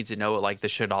probably need to know what like the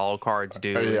Shadal cards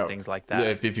do and things like that. Yeah,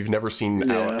 if you've never seen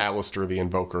Alistair the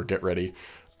Invoker, get ready.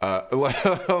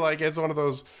 Like it's one of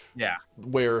those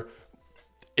where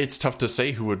it's tough to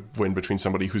say who would win between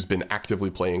somebody who's been actively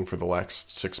playing for the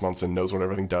last 6 months and knows what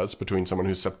everything does, between someone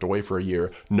who's stepped away for a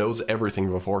year, knows everything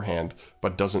beforehand,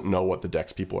 but doesn't know what the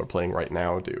decks people are playing right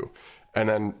now do. And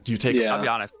then you take... I'll be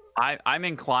honest. I'm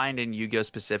inclined in Yu-Gi-Oh!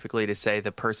 Specifically to say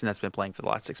the person that's been playing for the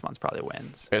last 6 months probably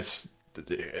wins.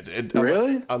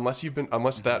 Really? Unless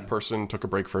that person took a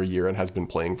break for a year and has been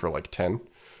playing for like 10,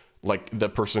 like the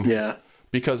person who's...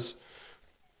 Because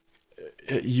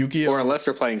Yu-Gi-Oh! Or unless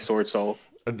they're playing Sword Soul.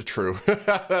 True.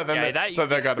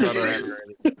 that got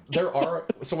another.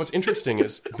 So what's interesting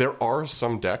is there are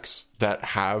some decks that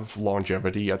have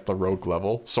longevity at the rogue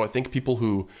level. So I think people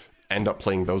who end up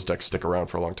playing those decks stick around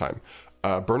for a long time.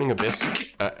 Burning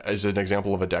Abyss is an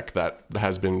example of a deck that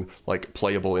has been like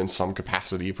playable in some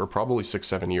capacity for probably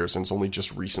 6-7 years, and it's only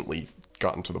just recently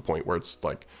gotten to the point where it's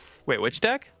like, wait, which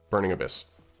deck? Burning Abyss,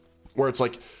 where it's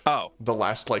like, the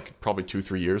last like probably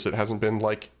 2-3 years it hasn't been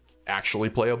like actually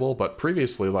playable, but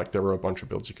previously like there were a bunch of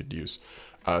builds you could use.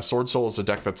 Sword Soul is a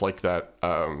deck that's like that,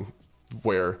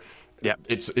 where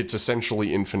it's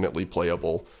essentially infinitely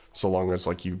playable so long as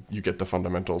like you get the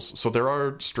fundamentals. So there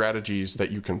are strategies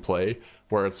that you can play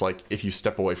where it's like if you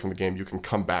step away from the game you can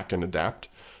come back and adapt.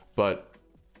 But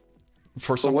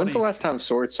for somebody... when's the last time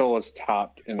Sword Soul was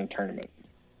topped in a tournament?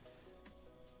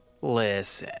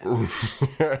 Listen,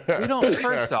 we don't.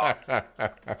 First off,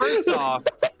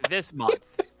 this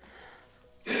month.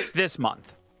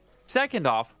 Second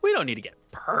off, we don't need to get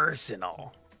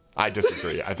personal. I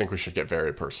disagree. I think we should get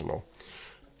very personal.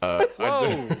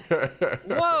 Whoa.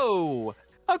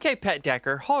 Okay, Pet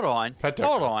Decker, hold on.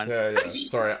 Hold on. Yeah.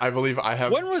 Sorry, I believe I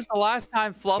have... When was the last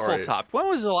time Fluffle topped? When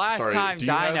was the last time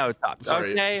Dino topped?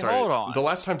 Sorry. Hold on. The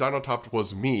last time Dino topped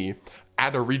was me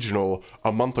at a regional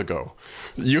a month ago.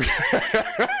 You...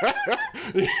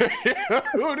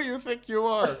 Who do you think you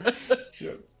are?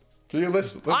 Can you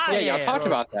listen? Y'all talked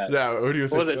about that. Yeah, who do you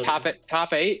think? Was it top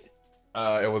 8?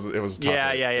 It was top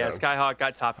 8. Yeah. Skyhawk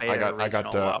got top 8. I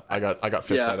got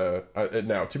fifth at a.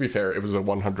 Now, to be fair, it was a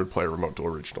 100 player remote duel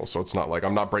regional, so it's not like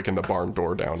I'm not breaking the barn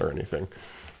door down or anything.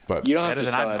 But you don't have to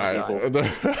sell that to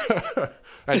people.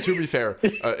 And to be fair,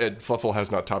 Fluffle has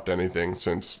not topped anything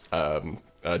since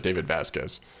David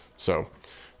Vasquez, so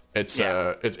it's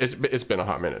been a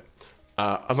hot minute.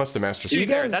 Unless the Master Chief.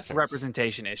 That's a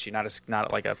representation issue,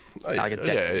 not like a deck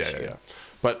issue. Yeah.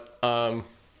 But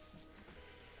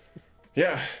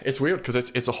it's weird because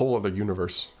it's a whole other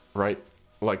universe, right?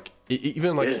 Like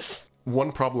even like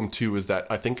one problem too is that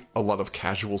I think a lot of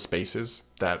casual spaces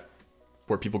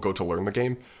where people go to learn the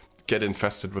game get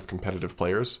infested with competitive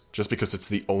players just because it's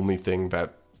the only thing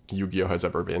that Yu-Gi-Oh has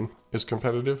ever been is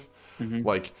competitive. Mm-hmm.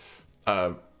 Like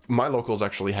my locals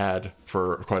actually had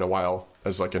for quite a while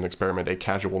as like an experiment a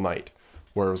casual night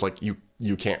where it was like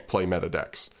you can't play meta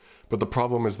decks. But the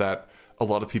problem is that a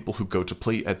lot of people who go to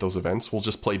play at those events will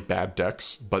just play bad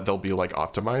decks, but they'll be like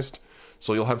optimized.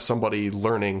 So you'll have somebody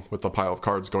learning with a pile of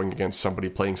cards going against somebody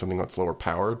playing something that's lower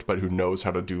powered, but who knows how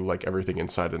to do like everything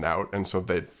inside and out. And so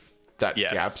that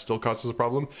gap still causes a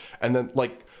problem. And then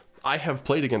like I have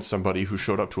played against somebody who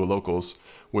showed up to a locals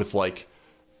with like,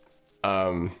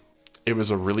 it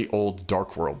was a really old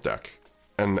Dark World deck.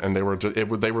 And they were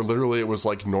literally, it was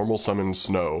like normal summon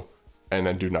snow and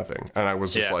then do nothing. And I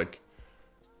was just like,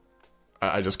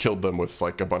 I just killed them with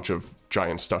like a bunch of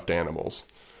giant stuffed animals,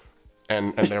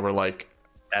 and they were like,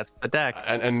 "That's the deck."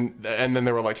 And then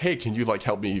they were like, "Hey, can you like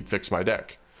help me fix my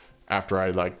deck?" After I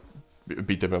like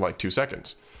beat them in like 2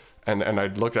 seconds, and I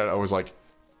looked at it, I was like,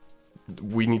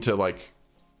 "We need to like,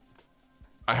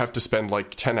 I have to spend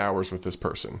like 10 hours with this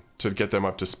person to get them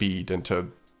up to speed and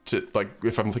to like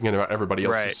if I'm thinking about everybody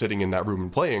else who's sitting in that room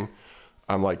and playing,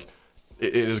 I'm like,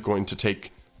 it is going to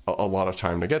take a lot of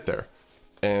time to get there,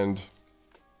 and."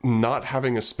 Not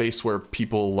having a space where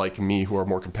people like me who are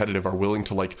more competitive are willing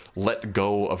to like let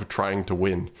go of trying to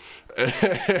win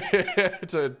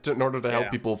in order to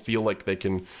help people feel like they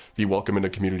can be welcome in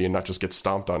a community and not just get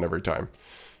stomped on every time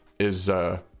is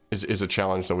a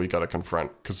challenge that we got to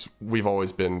confront because we've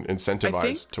always been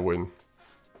incentivized to win.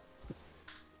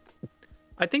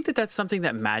 I think that's something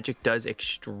that Magic does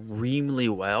extremely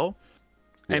well.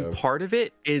 And part of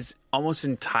it is almost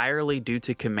entirely due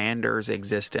to Commander's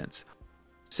existence.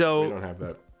 So, we don't have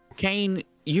that. Cain,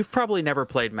 you've probably never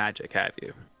played Magic, have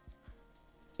you?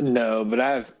 No, but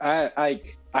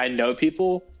I know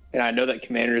people and I know that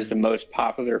Commander is the most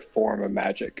popular form of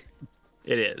Magic.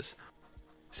 It is.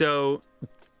 So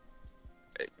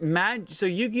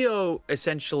Yu-Gi-Oh!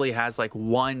 Essentially has like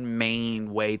one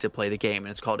main way to play the game,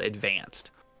 and it's called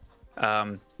Advanced.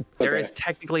 There is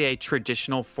technically a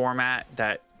traditional format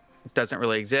that doesn't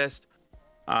really exist.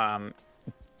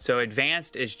 So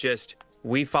Advanced is just,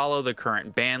 we follow the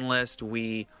current ban list.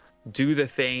 We do the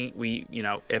thing.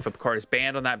 If a card is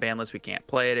banned on that ban list, we can't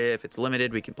play it. If it's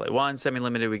limited, we can play 1.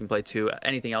 Semi-limited, we can play 2.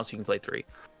 Anything else, you can play 3.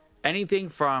 Anything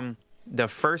from the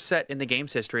first set in the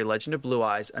game's history, Legend of Blue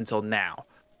Eyes, until now,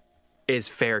 is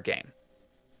fair game,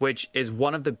 which is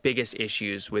one of the biggest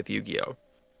issues with Yu-Gi-Oh!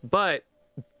 But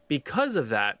because of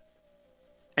that,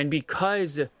 and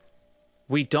because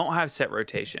we don't have set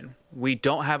rotation, we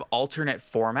don't have alternate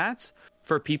formats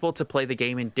for people to play the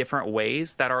game in different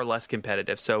ways that are less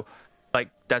competitive. So, like,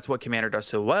 that's what Commander does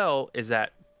so well, is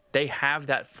that they have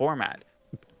that format.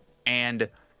 And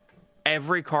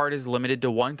every card is limited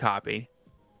to 1 copy.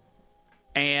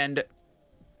 And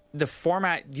the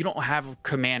format, you don't have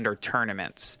Commander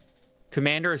tournaments.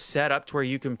 Commander is set up to where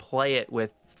you can play it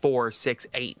with 4, 6,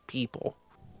 8 people.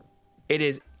 It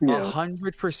is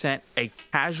 100% a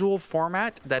casual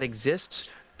format that exists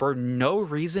for no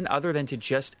reason other than to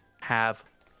just have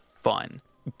fun,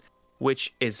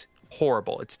 which is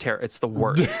horrible. It's the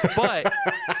worst. But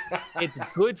it's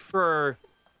good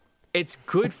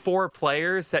for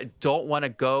players that don't want to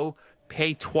go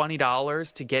pay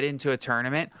 $20 to get into a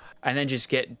tournament and then just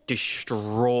get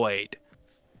destroyed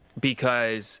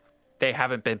because they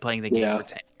haven't been playing the game for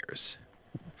 10 years.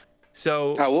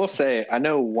 So I will say, I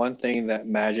know one thing that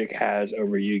Magic has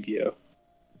over Yu-Gi-Oh!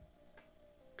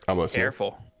 I'm listening.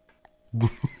 Careful.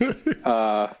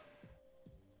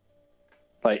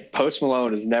 Like, Post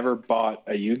Malone has never bought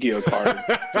a Yu-Gi-Oh! Card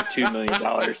for $2 million.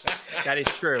 That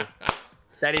is true.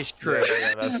 That is true.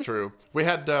 Yeah, that's true. We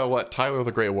had Tyler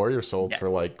the Great Warrior sold for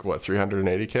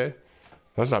 $380K.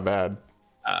 That's not bad.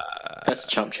 That's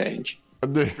chump change.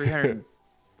 300.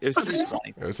 It was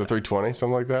 320. It was a 320,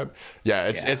 something like that. Yeah,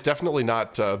 it's definitely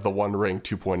not the One Ring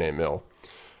 2.8 mil.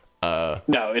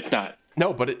 No, it's not.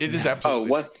 No, but it is absolutely. Oh,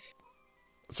 what?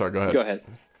 Sorry, go ahead. Go ahead.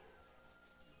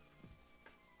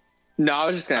 No, I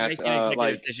was just gonna ask. Making an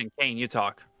executive decision. Cain, you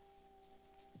talk.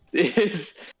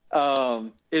 Is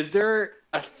there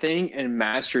a thing in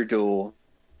Master Duel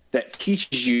that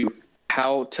teaches you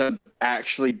how to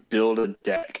actually build a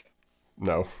deck?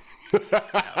 No.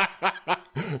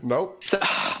 Nope. So,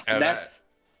 that's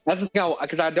the thing,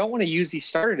 because I don't want to use these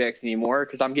starter decks anymore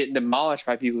because I'm getting demolished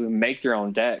by people who make their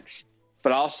own decks.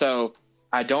 But also,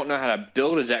 I don't know how to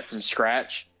build a deck from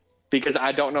scratch because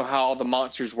I don't know how all the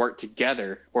monsters work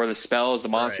together, or the spells, the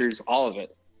monsters, all of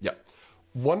it. Yeah.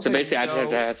 So basically, I just have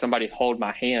to have somebody hold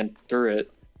my hand through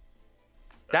it.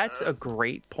 That's a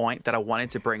great point that I wanted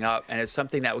to bring up, and it's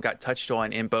something that got touched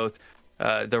on in both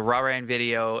the Raran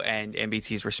video and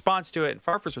MBT's response to it, and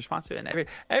Farfa's response to it, and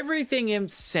everything in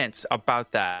sense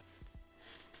about that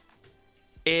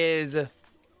is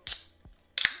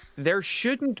there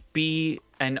shouldn't be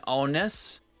an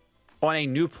onus on a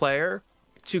new player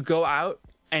to go out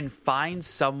and find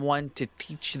someone to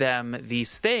teach them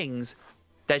these things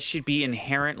that should be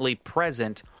inherently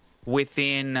present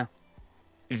within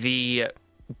the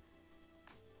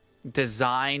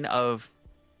design of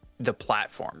the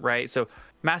platform, right? So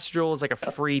Master Duel is like a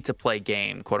free to play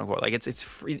game, quote unquote. Like it's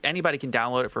free. Anybody can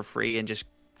download it for free and just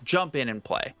jump in and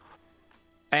play.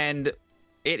 And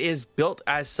it is built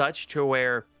as such to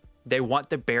where they want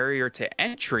the barrier to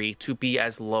entry to be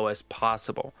as low as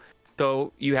possible.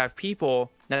 So you have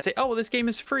people that say, oh, well, this game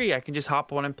is free. I can just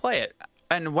hop on and play it.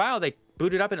 And wow, they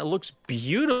boot it up and it looks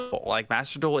beautiful. Like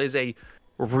Master Duel is a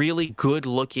really good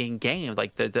looking game.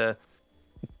 Like the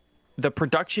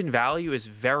production value is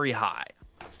very high.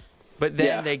 But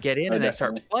then they get in and they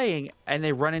start playing and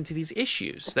they run into these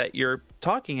issues that you're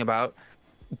talking about.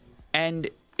 And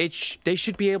they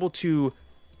should be able to,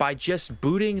 by just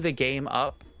booting the game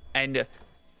up and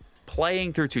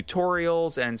playing through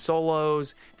tutorials and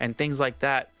solos and things like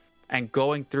that and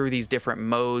going through these different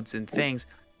modes and things,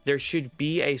 there should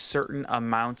be a certain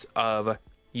amount of,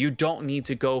 you don't need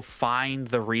to go find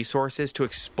the resources to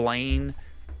explain.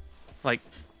 Like,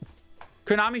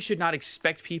 Konami should not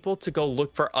expect people to go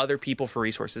look for other people for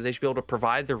resources. They should be able to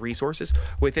provide the resources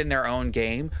within their own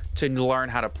game to learn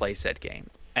how to play said game.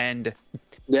 And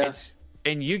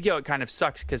in Yu-Gi-Oh! It kind of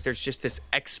sucks because there's just this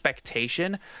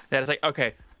expectation that it's like,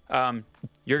 okay,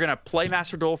 you're going to play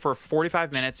Master Duel for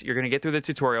 45 minutes. You're going to get through the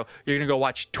tutorial. You're going to go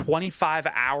watch 25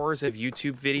 hours of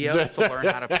YouTube videos to learn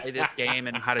how to play this game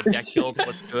and how to deck build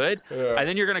what's good. Yeah. And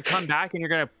then you're going to come back and you're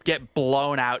going to get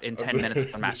blown out in 10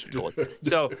 minutes on Master Duel.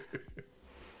 So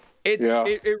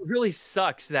it really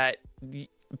sucks that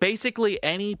basically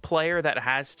any player that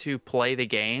has to play the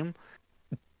game,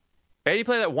 any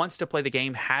player that wants to play the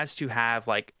game has to have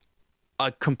like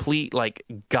a complete like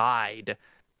guide.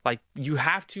 Like you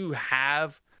have to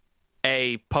have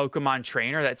a Pokemon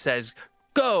trainer that says,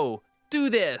 go, do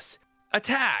this,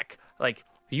 attack. Like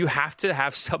you have to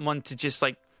have someone to just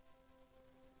like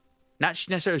not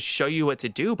necessarily show you what to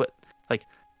do, but like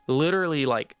literally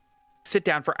like sit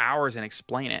down for hours and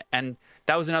explain it. And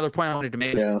that was another point I wanted to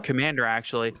make with Commander,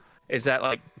 actually, is that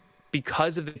like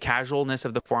because of the casualness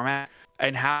of the format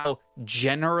and how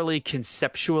generally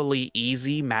conceptually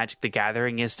easy Magic the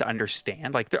Gathering is to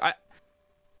understand, like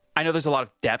I know there's a lot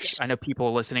of depth. I know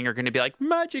people listening are going to be like,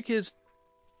 Magic is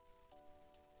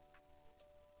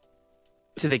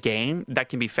to the game that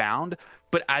can be found,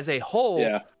 but as a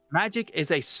whole, Magic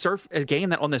is a game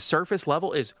that on the surface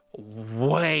level is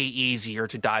way easier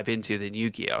to dive into than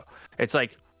Yu-Gi-Oh. It's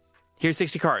like, here's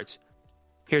 60 cards.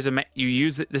 Here's you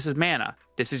use this is mana.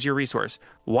 This is your resource.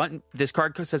 This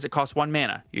card says it costs 1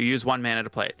 mana. You use 1 mana to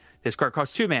play it. This card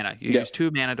costs 2 mana. You use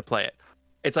 2 mana to play it.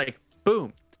 It's like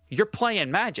boom, you're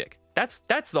playing Magic. That's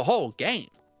the whole game,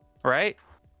 right?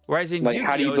 Whereas in like Yu-Gi-Oh,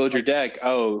 how do you build your deck?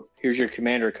 Oh, here's your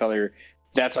commander color.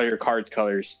 That's all your card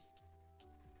colors.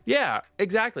 Yeah,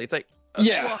 exactly. It's like,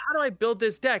 well, how do I build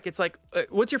this deck? It's like,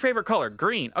 what's your favorite color?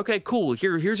 Green. Okay, cool.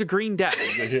 Here's a green deck.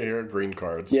 Here are green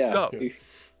cards. Yeah. Go.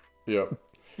 Yep.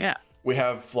 Yeah. We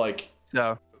have like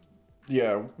so.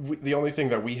 Yeah, the only thing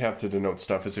that we have to denote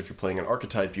stuff is if you're playing an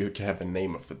archetype, you can have the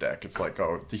name of the deck. It's like,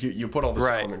 oh, you put all the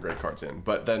Salamangreat cards in,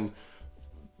 but then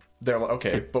they're like,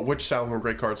 okay, but which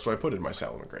Salamangreat cards do I put in my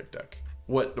Salamangreat deck?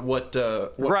 What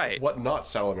not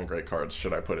Salamangreat cards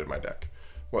should I put in my deck?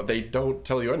 Well, they don't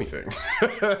tell you anything.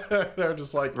 They're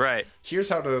just like, here's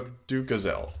how to do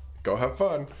Gazelle. Go have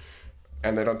fun.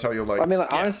 And they don't tell you, like... I mean,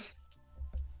 like, honest...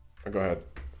 Go ahead.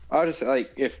 I was just,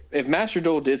 like, if Master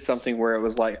Duel did something where it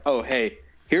was like, oh, hey,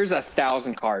 here's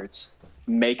 1,000 cards.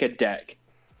 Make a deck.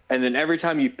 And then every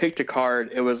time you picked a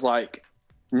card, it was like,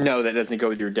 no, that doesn't go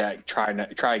with your deck. Try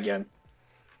again.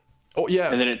 Oh, yeah.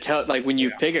 And then it tells, like, when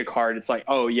you pick a card, it's like,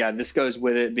 oh, yeah, this goes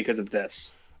with it because of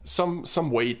this. Some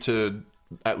way to...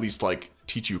 at least like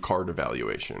teach you card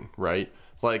evaluation, right?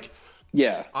 Like,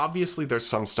 yeah, obviously there's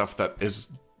some stuff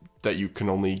that you can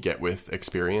only get with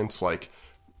experience. Like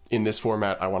in this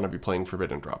format, I want to be playing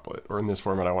Forbidden Droplet, or in this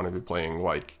format, I want to be playing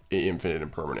like Infinite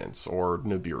Impermanence or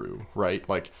Nibiru, right?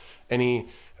 Like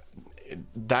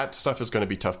that stuff is going to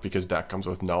be tough because that comes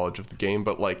with knowledge of the game.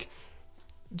 But like,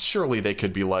 surely they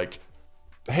could be like,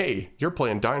 hey, you're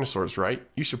playing dinosaurs, right?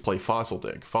 You should play Fossil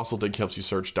Dig. Fossil Dig helps you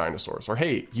search dinosaurs. Or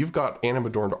hey, you've got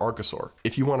Animadorned Archosaur.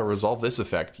 If you want to resolve this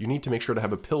effect, you need to make sure to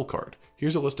have a pill card.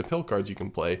 Here's a list of pill cards you can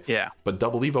play. Yeah. But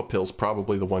Double Evo Pill's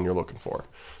probably the one you're looking for.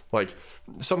 Like,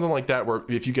 something like that where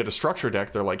if you get a structure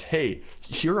deck, they're like, hey,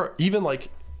 here are... even like,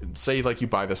 say like you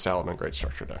buy the Salamangreat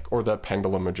structure deck or the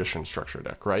Pendulum Magician structure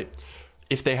deck, right?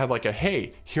 If they had like a,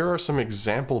 hey, here are some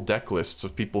example deck lists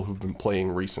of people who've been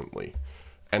playing recently.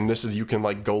 And this is, you can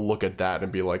like go look at that and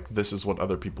be like, this is what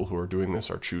other people who are doing this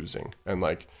are choosing. And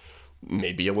like,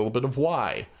 maybe a little bit of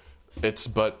why.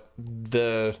 But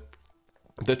the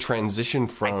transition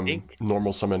from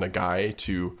normal summon a guy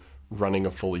to running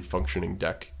a fully functioning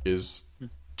deck is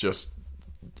just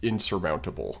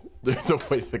insurmountable the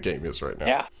way the game is right now.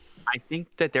 Yeah. I think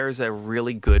that there's a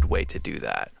really good way to do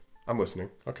that. I'm listening.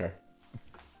 Okay.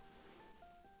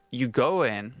 You go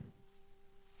in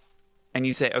and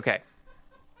you say, okay,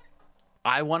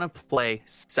 I want to play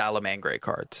Salamangreat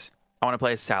cards. I want to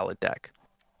play a Salad deck.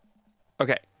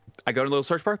 Okay. I go to the little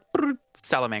search bar.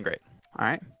 Salamangreat. All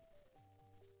right.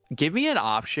 Give me an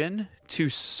option to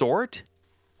sort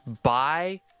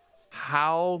by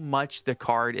how much the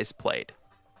card is played.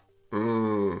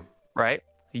 Right?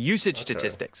 Usage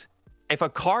statistics. If a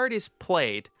card is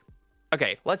played...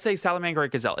 okay, let's say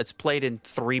Salamangreat Gazelle. It's played in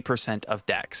 3% of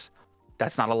decks.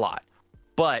 That's not a lot.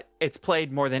 But it's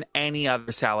played more than any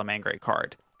other Salamangreat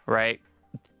card, right?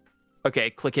 Okay,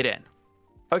 click it in.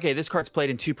 Okay, this card's played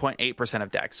in 2.8%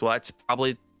 of decks. Well, that's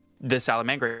probably the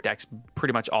Salamangreat decks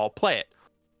pretty much all play it.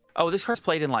 Oh, this card's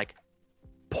played in like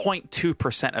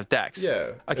 0.2% of decks.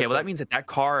 Yeah. Okay, well, that means that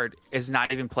card is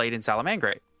not even played in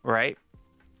Salamangreat, right?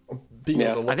 Being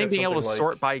able to look I think at being able to something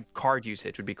sort by card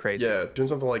usage would be crazy. Yeah, doing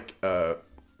something like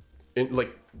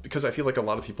because I feel like a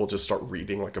lot of people just start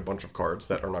reading like a bunch of cards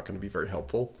that are not going to be very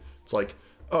helpful. It's like,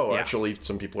 oh, actually,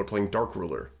 some people are playing Dark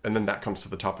Ruler, and then that comes to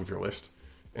the top of your list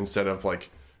instead of like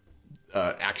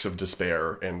Axe of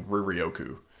Despair and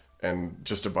Riryoku and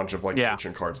just a bunch of like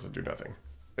ancient cards that do nothing.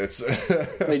 It's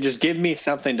they just give me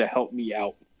something to help me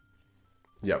out.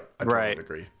 Yep, I totally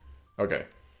agree. Okay,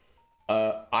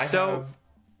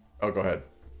 Oh, go ahead.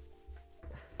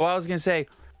 Well, I was going to say,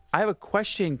 I have a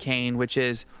question, Cain, which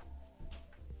is,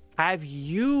 have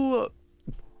you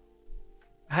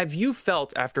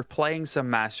felt after playing some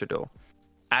Master Duel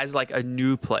as like a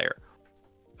new player,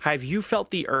 have you felt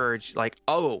the urge like,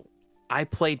 oh, I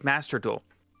played Master Duel,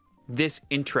 this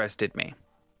interested me,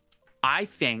 I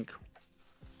think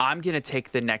I'm going to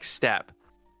take the next step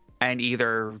and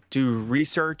either do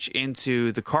research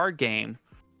into the card game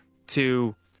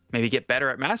to maybe get better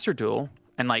at Master Duel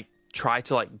and like try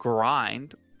to like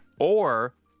grind,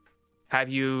 or have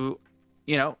you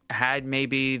had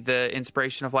maybe the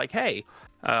inspiration of like, hey,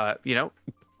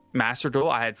 Master Duel,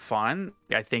 I had fun.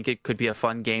 I think it could be a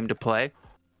fun game to play.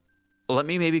 Let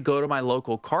me maybe go to my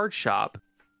local card shop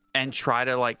and try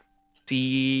to like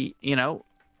see,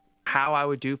 how I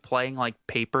would do playing like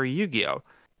paper Yu-Gi-Oh.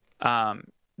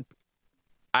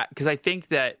 Because I think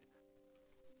that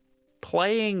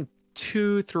playing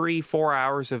 2, 3, 4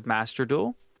 hours of Master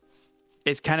Duel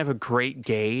is kind of a great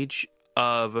gauge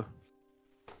of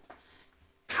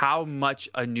how much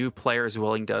a new player is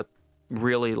willing to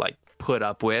really like put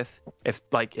up with if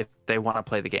they want to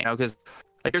play the game. Because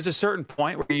like there's a certain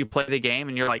point where you play the game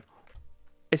and you're like,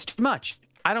 it's too much.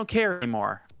 I don't care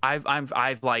anymore. I've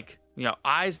like,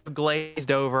 eyes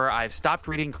glazed over. I've stopped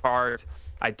reading cards.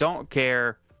 I don't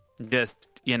care. Just,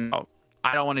 I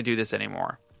don't want to do this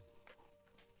anymore.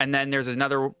 And then there's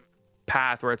another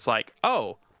path where it's like,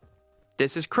 oh,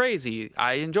 this is crazy.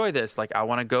 I enjoy this. Like, I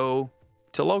want to go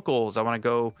to locals. I want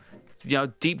to go,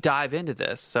 deep dive into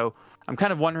this. So I'm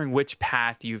kind of wondering which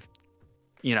path you've,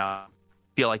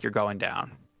 feel like you're going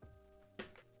down.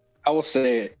 I will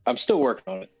say I'm still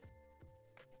working on it.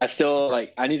 I still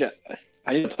I need to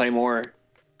play more.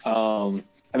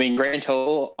 Grand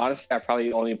total, honestly, I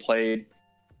probably only played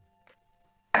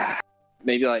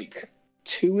maybe like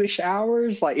 2-ish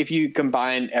hours. Like if you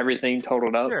combine everything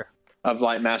totaled up of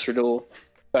like Master Duel.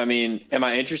 But am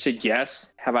I interested?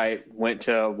 Yes. Have I went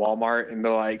to Walmart and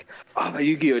been like, oh,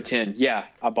 Yu-Gi-Oh 10? Yeah,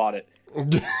 I bought it.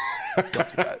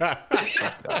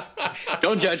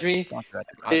 Don't judge me.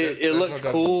 It looked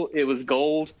cool. It was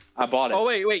gold. I bought it. Oh,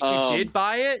 wait. You did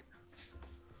buy it?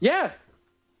 Yeah.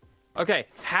 Okay.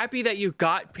 Happy that you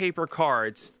got paper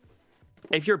cards.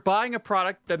 If you're buying a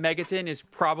product, the Megaton is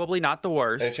probably not the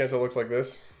worst. Any chance it looks like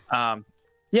this?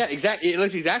 Yeah, exactly. It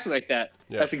looks exactly like that.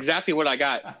 Yeah. That's exactly what I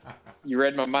got. You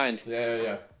read my mind.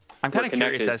 Yeah. I'm kind of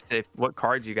curious as to what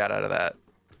cards you got out of that.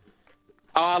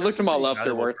 Oh, I looked them all up.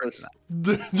 They're worthless.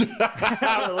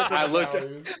 I looked.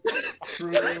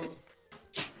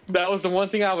 That was the one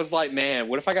thing I was like, man,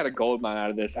 what if I got a gold mine out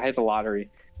of this? I hit the lottery.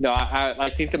 No,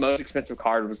 I think the most expensive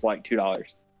card was like $2.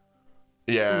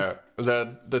 Yeah,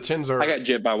 the tins are. I got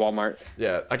gypped by Walmart.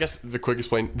 Yeah, I guess the quick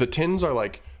explain. The tins are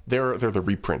like they're the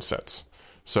reprint sets.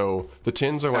 So the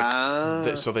tins are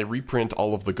like so they reprint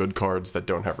all of the good cards that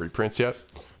don't have reprints yet,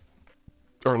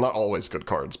 or not always good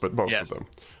cards, but most of them.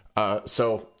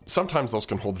 So sometimes those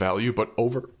can hold value, but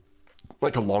over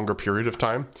like a longer period of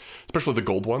time, especially the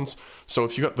gold ones. So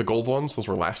if you got the gold ones, those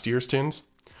were last year's tins.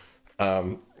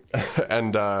 And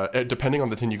depending on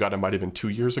the tin you got, it might have been 2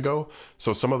 years ago.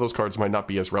 So some of those cards might not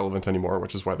be as relevant anymore,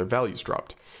 which is why their values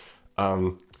dropped.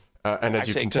 And as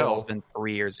you can tell, it's been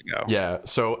 3 years ago. Yeah.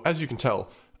 So as you can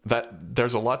tell, that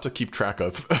there's a lot to keep track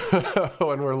of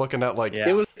when we're looking at like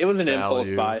it was an impulse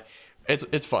buy.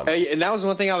 It's fun. And that was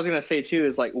one thing I was gonna say too.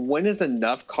 Is like, when is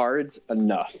enough cards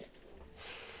enough?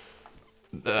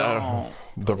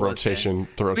 The rotation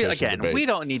debate. We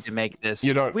don't need to make this.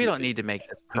 We don't need to make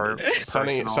this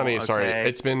Sonny, okay? Sorry.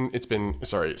 It's been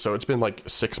sorry. So it's been like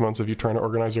 6 months of you trying to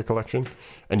organize your collection,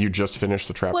 and you just finished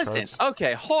the trap cards. Listen,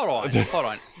 okay, hold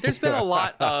on. There's been a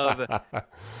lot of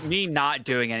me not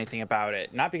doing anything about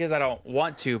it. Not because I don't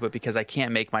want to, but because I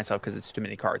can't make myself because it's too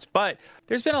many cards. But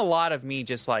there's been a lot of me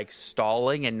just like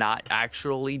stalling and not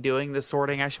actually doing the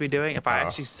sorting I should be doing. If I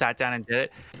actually sat down and did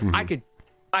it,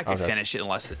 I could finish it in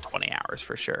less than 20 hours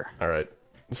for sure. All right.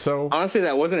 So honestly,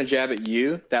 that wasn't a jab at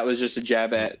you. That was just a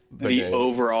jab at the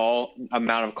overall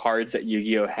amount of cards that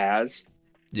Yu-Gi-Oh has.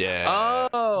 Yeah.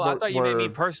 Oh, I thought you meant me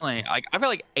personally. Like, I've got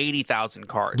like 80,000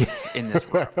 cards in this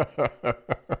room.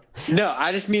 No,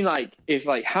 I just mean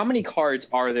how many cards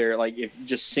are there? Like, if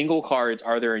just single cards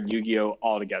are there in Yu-Gi-Oh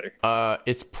altogether?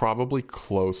 It's probably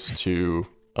close to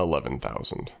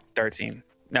 11,000. 13.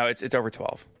 No, it's over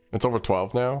 12. It's over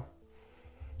 12 now.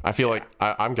 I feel like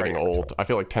I'm getting old. I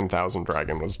feel like 10,000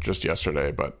 Dragon was just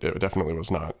yesterday, but it definitely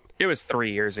was not. It was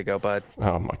 3 years ago, bud.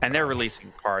 Oh my God. And they're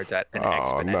releasing cards at an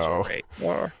exponential rate.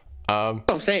 I'm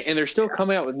saying, and they're still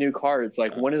coming out with new cards.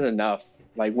 Like, when is enough?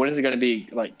 Like, when is it going to be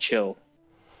like chill?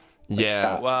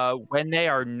 Yeah. When they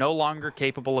are no longer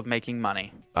capable of making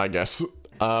money. I guess.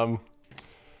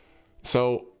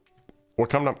 So we're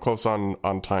coming up close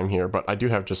on time here, but I do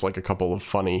have just like a couple of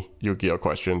funny Yu-Gi-Oh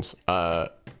questions.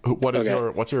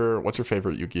 What's your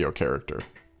favorite Yu-Gi-Oh character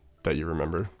that you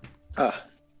remember?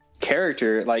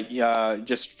 Character, like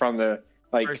just from the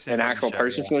an actual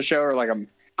person from the show, or like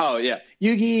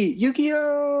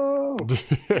Yu-Gi-Oh.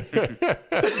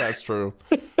 That's true.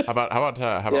 How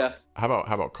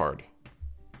about card?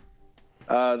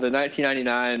 The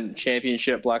 1999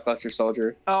 championship Blackluster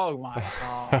Soldier. Oh my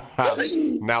god!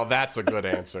 Now that's a good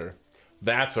answer.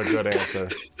 That's a good answer.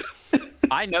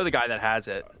 I know the guy that has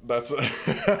it. That's.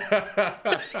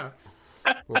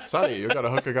 Well, Sonny, you got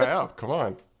to hook a guy up. Come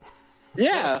on.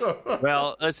 Yeah.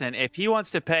 Well, listen, if he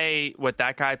wants to pay what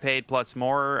that guy paid plus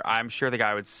more, I'm sure the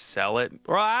guy would sell it.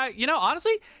 Well,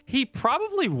 honestly, he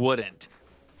probably wouldn't.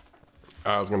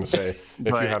 I was going to say, if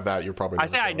you have that, you're probably.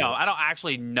 I know. I don't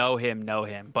actually know him,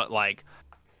 but like,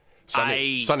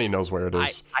 Sonny knows where it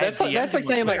is. That's like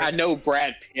saying like I know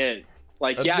Brad Pitt.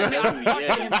 Like, I know who he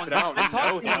is, but I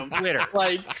don't know him. Twitter.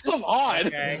 Like, come on.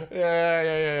 Okay.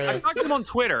 Yeah. I talked to him on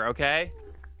Twitter. Okay.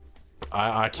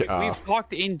 I can't. We've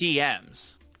talked in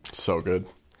DMs. So good.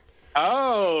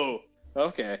 Oh.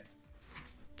 Okay.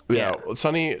 Yeah.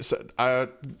 Sonny, I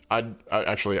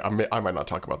might not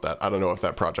talk about that. I don't know if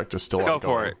that project is still ongoing. Go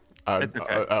for it. It's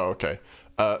okay. Okay.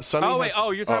 Sonny.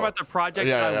 You're talking about the project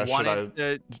I wanted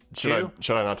to do?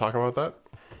 Should I not talk about that?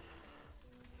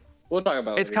 We'll talk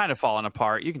about it. It's kind of falling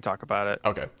apart. You can talk about it.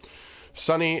 Okay.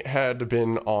 Sonny had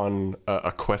been on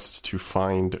a quest to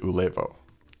find Ulevo.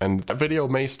 And that video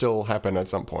may still happen at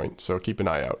some point, so keep an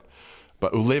eye out.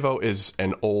 But Ulevo is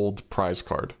an old prize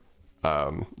card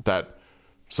that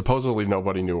supposedly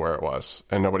nobody knew where it was.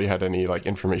 And nobody had any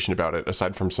information about it,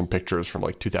 aside from some pictures from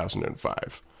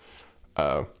 2005.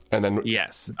 And then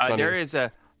yes, Sonny, there is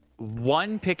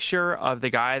one picture of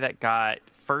the guy that got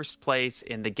first place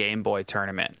in the Game Boy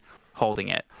tournament holding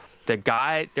it.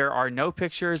 There are no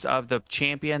pictures of the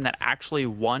champion that actually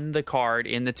won the card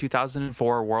in the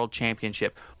 2004 World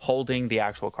Championship holding the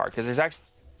actual card, because there's actually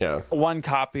one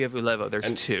copy of Ulevo.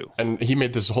 There's two. And he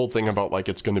made this whole thing about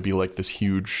it's going to be this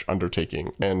huge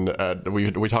undertaking. And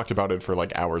we talked about it for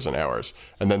hours and hours.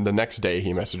 And then the next day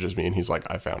he messages me and he's like,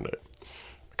 I found it.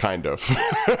 Kind of.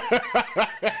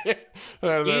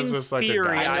 In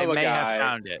theory, I may have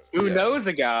found it. Who knows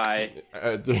a guy?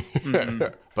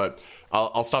 But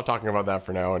I'll stop talking about that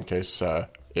for now in case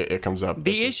it comes up.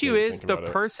 The issue is the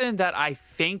person that I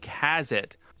think has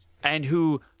it and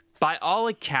who, by all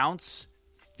accounts,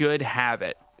 should have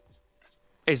it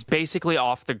is basically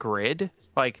off the grid.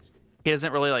 He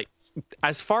doesn't really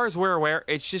as far as we're aware,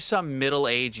 it's just some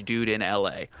middle-aged dude in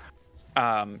LA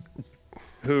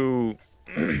who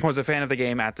was a fan of the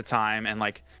game at the time and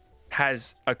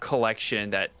has a collection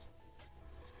that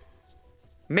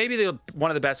maybe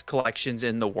one of the best collections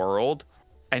in the world,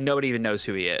 and nobody even knows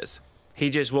who he is. He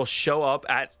just will show up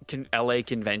at LA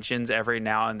conventions every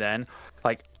now and then,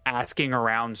 asking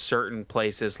around certain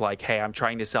places hey, I'm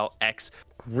trying to sell X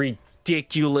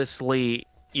ridiculously,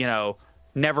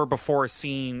 never before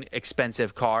seen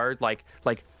expensive card, like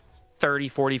 $30,000,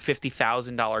 $40,000,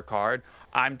 $50,000 card.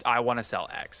 I want to sell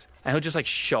X. And he'll just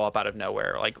show up out of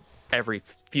nowhere every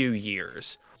few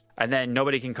years. And then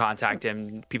nobody can contact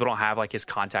him. People don't have his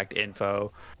contact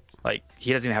info.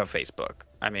 He doesn't even have a Facebook.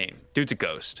 I mean, dude's a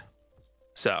ghost.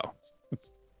 So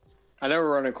I know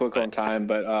we're running quick on time,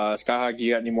 but Skyhawk,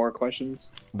 you got any more questions?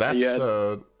 That's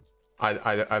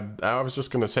I was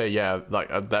just gonna say,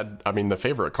 that. I mean, the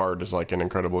favorite card is an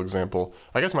incredible example.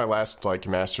 I guess my last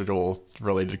Master Duel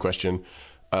related question.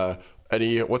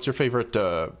 Eddie, what's your favorite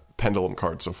pendulum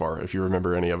card so far? If you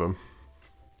remember any of them.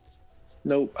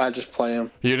 Nope, I just play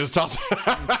them. You just toss.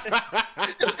 How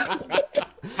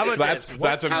about that's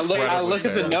I look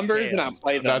at the numbers and I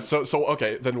play them. That's so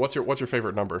okay. Then what's your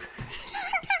favorite number?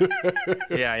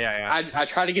 Yeah. I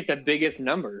try to get the biggest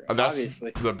number.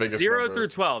 Obviously, the biggest. 0 number. through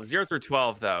 12. 0 through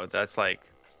 12, though. That's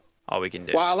all we can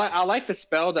do. Well, I like the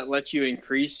spell that lets you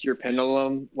increase your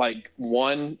pendulum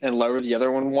 1 and lower the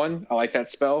other one 1. I like that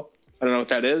spell. I don't know what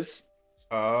that is.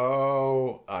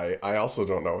 Oh, I also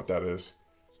don't know what that is.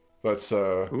 That's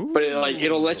but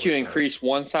it'll let you increase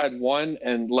one side 1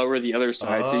 and lower the other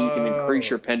side, so you can increase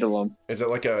your pendulum. Is it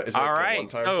like a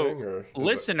one-time thing? Or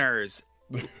listeners,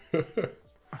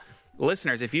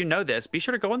 listeners, if you know this, be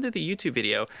sure to go into the YouTube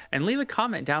video and leave a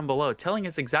comment down below telling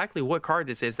us exactly what card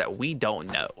this is that we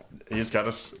don't know. He's got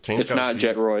us. It's not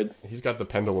Jetroid. He's got the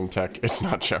pendulum tech. It's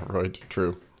not Jetroid.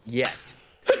 True. Yet.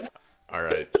 All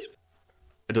right.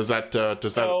 Does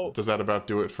that about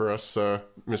do it for us,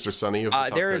 Mr. Sunny? Of the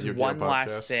Top there Cut is Yu-Gi-Oh! one podcast?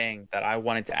 last thing that I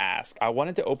wanted to ask. I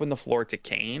wanted to open the floor to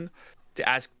Cain to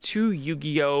ask two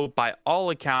Yu-Gi-Oh! By all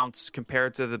accounts,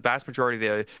 compared to the vast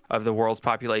majority of the world's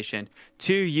population,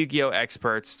 two Yu-Gi-Oh!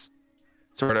 Experts,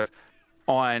 sort of,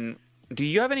 on. Do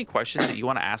you have any questions that you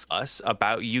want to ask us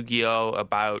about Yu-Gi-Oh!,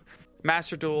 about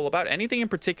Master Duel, about anything in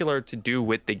particular to do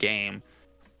with the game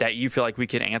that you feel like we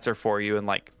can answer for you and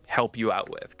like help you out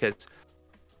with? Because,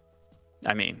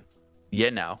 I mean, you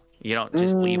don't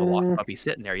just leave a lost puppy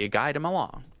sitting there. You guide him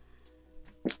along.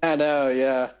 I know,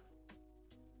 yeah.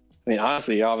 I mean,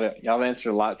 honestly, y'all answered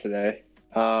a lot today.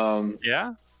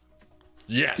 Yeah.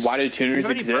 Yes. Why do tuners Do you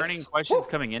have any exist? burning questions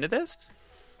coming into this?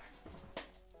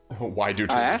 Why do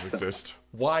tuners exist?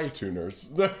 Why tuners?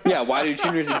 Yeah, why do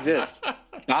tuners exist?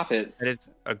 Stop it.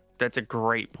 That's a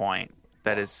great point.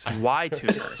 That is why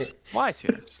tuners. Why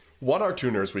tuners? What are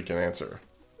tuners? We can answer.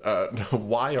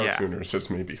 Why are Yeah. tuners is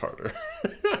maybe harder.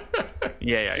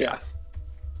 Yeah.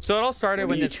 So it all started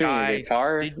when this guy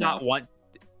did not want.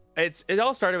 It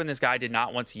all started when this guy did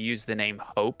not want to use the name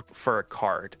Hope for a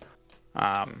card.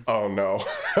 Oh no.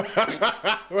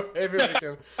 maybe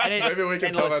we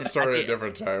can tell that story a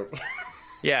different time.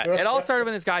 Yeah, it all started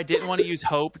when this guy didn't want to use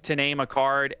Hope to name a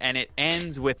card, and it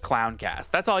ends with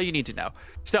Clowncast. That's all you need to know.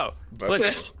 So,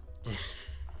 listen.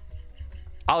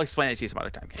 I'll explain it to you some other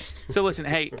time, Cain. So listen,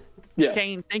 hey,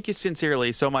 Cain, thank you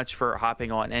sincerely so much for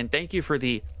hopping on, and thank you for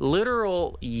the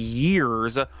literal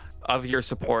years of your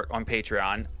support on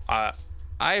Patreon. I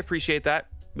appreciate that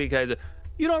because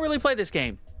you don't really play this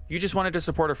game. You just wanted to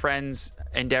support a friend's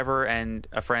endeavor and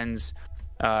a friend's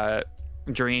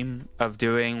dream of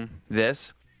doing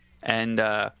this, and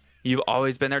you've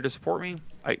always been there to support me.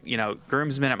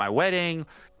 Groomsmen at my wedding.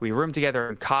 We roomed together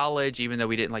in college, even though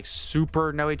we didn't like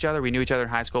super know each other. We knew each other in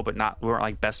high school, but we weren't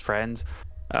like best friends.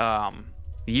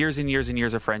 Years and years and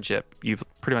years of friendship. You've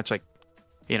pretty much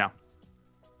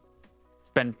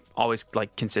been always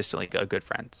like consistently a good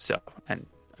friend, and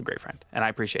a great friend, and I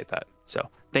appreciate that. So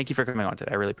thank you for coming on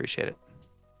today. I really appreciate it.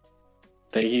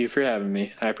 Thank you for having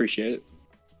me. I appreciate it.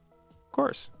 Of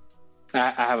course. I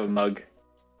have a mug.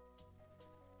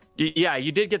 Yeah,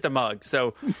 you did get the mug.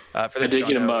 So for this, I did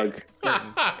get a mug.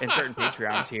 In certain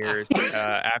Patreon tiers,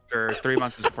 after 3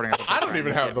 months of supporting us, on Patreon, I don't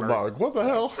even have the mug. What the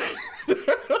hell?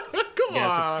 Come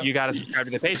on. You got to subscribe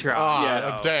to the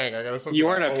Patreon. Dang! I gotta. You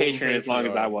weren't a patron as long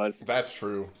as I was. That's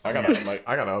true. I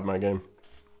gotta up my game.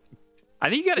 I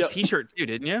think you got a T-shirt too,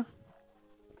 didn't you?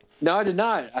 No, I did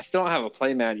not. I still don't have a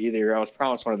playmat either. I was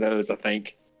promised one of those, I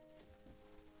think.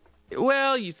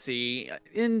 Well, you see,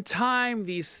 in time,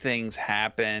 these things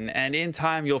happen, and in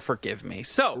time, you'll forgive me.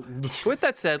 So, with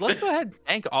that said, let's go ahead and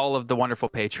thank all of the wonderful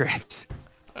patrons.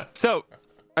 So,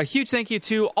 a huge thank you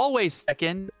to Always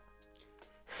Second.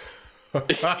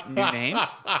 New name.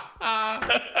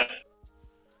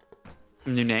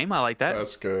 New name, I like that.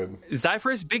 That's good.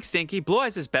 Zyphorus, Big Stinky, Blue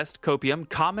Eyes is Best, Copium,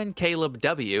 Common, Caleb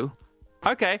W.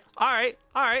 Okay, all right.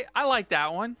 I like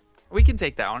that one. We can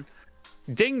take that one.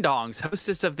 Ding Dongs,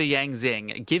 hostess of the Yang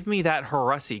Zing. Give me that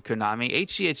Harussi, Konami.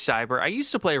 HGH Cyber. I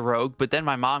used to play Rogue, but then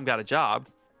my mom got a job.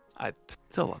 I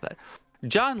still love that.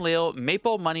 John Leal,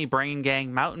 Maple Money Brain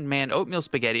Gang, Mountain Man, Oatmeal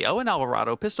Spaghetti, Owen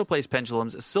Alvarado, Pistol Place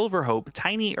Pendulums, Silver Hope,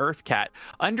 Tiny Earth Cat.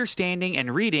 Understanding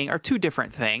and reading are two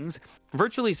different things.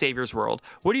 Virtually Savior's World.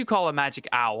 What do you call a magic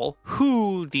owl?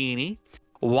 Houdini.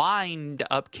 Wind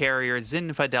Up Carrier,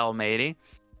 Zinfadel Matey.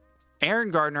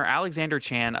 Aaron Gardner, Alexander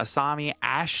Chan, Asami,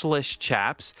 Ashlish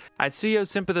Chaps, Atsuyo,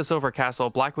 Simp of the Silver Castle,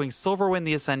 Blackwing, Silverwind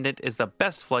the Ascendant is the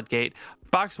best Floodgate,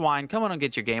 Box Wine, come on and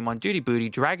get your game on, Duty Booty,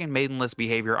 Dragon Maidenless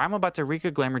Behavior, I'm about to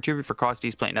Rika Glamour, Tribute for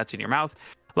Costies, Plant Nuts in Your Mouth,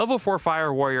 Level 4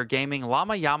 Fire Warrior Gaming,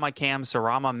 Lama Yama Cam,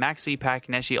 Sarama, Maxi Pack,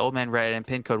 Neshi, Old Man Red, and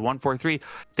pin code 143.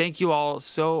 Thank you all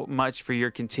so much for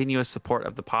your continuous support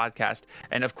of the podcast.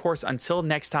 And of course, until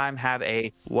next time, have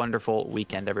a wonderful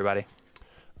weekend, everybody.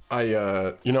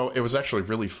 It was actually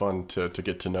really fun to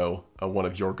get to know one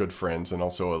of your good friends and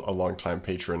also a longtime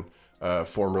patron,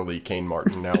 formerly Cain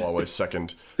Martin, now Always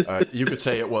Second. You could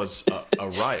say it was a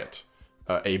riot,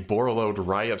 a Borreload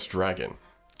riot dragon.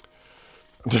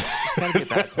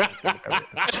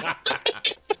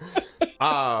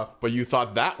 But you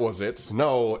thought that was it.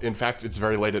 No, in fact, it's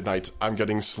very late at night. I'm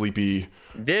getting sleepy.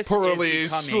 This poorly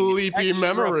is sleepy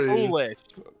memory. Foolish.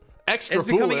 Extra it's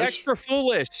becoming foolish. Extra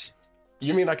foolish.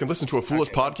 You mean I can listen to a foolish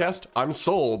podcast? I'm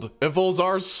sold.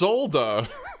 Evolzar Solda.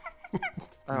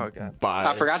 Oh, God. Bye.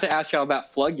 I forgot to ask y'all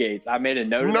about floodgates. I made a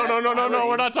note of that. No.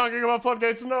 We're not talking about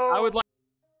floodgates. No. I would like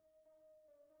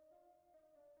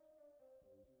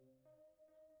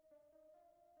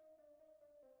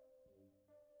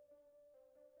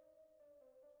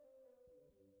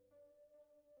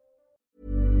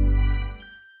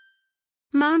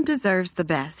Mom deserves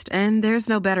the best, and there's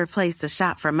no better place to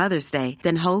shop for Mother's Day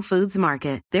than Whole Foods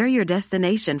Market. They're your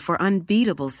destination for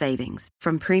unbeatable savings,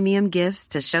 from premium gifts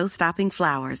to show-stopping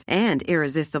flowers and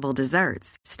irresistible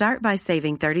desserts. Start by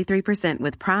saving 33%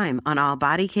 with Prime on all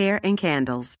body care and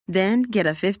candles. Then get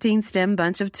a 15-stem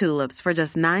bunch of tulips for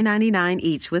just $9.99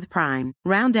 each with Prime.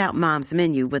 Round out Mom's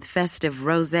menu with festive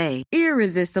rosé,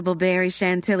 irresistible berry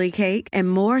chantilly cake, and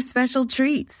more special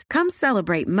treats. Come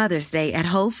celebrate Mother's Day at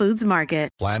Whole Foods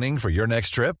Market. Planning for your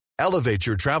next trip? Elevate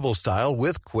your travel style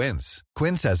with Quince.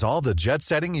 Quince has all the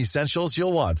jet-setting essentials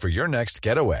you'll want for your next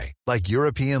getaway, like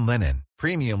European linen,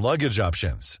 premium luggage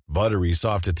options, buttery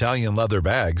soft Italian leather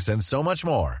bags, and so much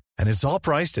more. And it's all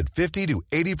priced at 50 to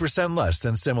 80% less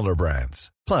than similar brands.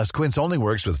 Plus, Quince only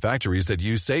works with factories that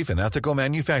use safe and ethical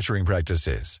manufacturing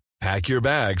practices. Pack your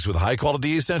bags with high-quality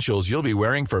essentials you'll be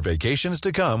wearing for vacations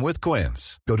to come with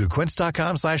Quince. Go to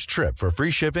quince.com/trip for free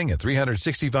shipping and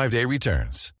 365-day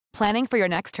returns. Planning for your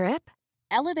next trip?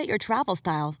 Elevate your travel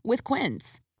style with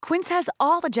Quince. Quince has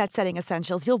all the jet-setting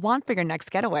essentials you'll want for your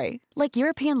next getaway, like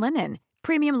European linen,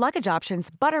 premium luggage options,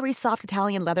 buttery soft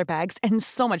Italian leather bags, and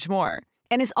so much more.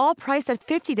 And is all priced at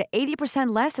 50 to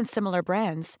 80% less than similar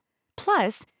brands.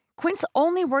 Plus, Quince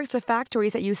only works with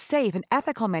factories that use safe and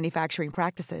ethical manufacturing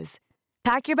practices.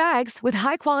 Pack your bags with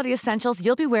high-quality essentials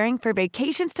you'll be wearing for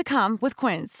vacations to come with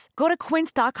Quince. Go to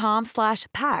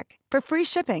quince.com/pack for free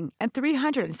shipping and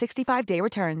 365-day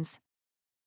returns.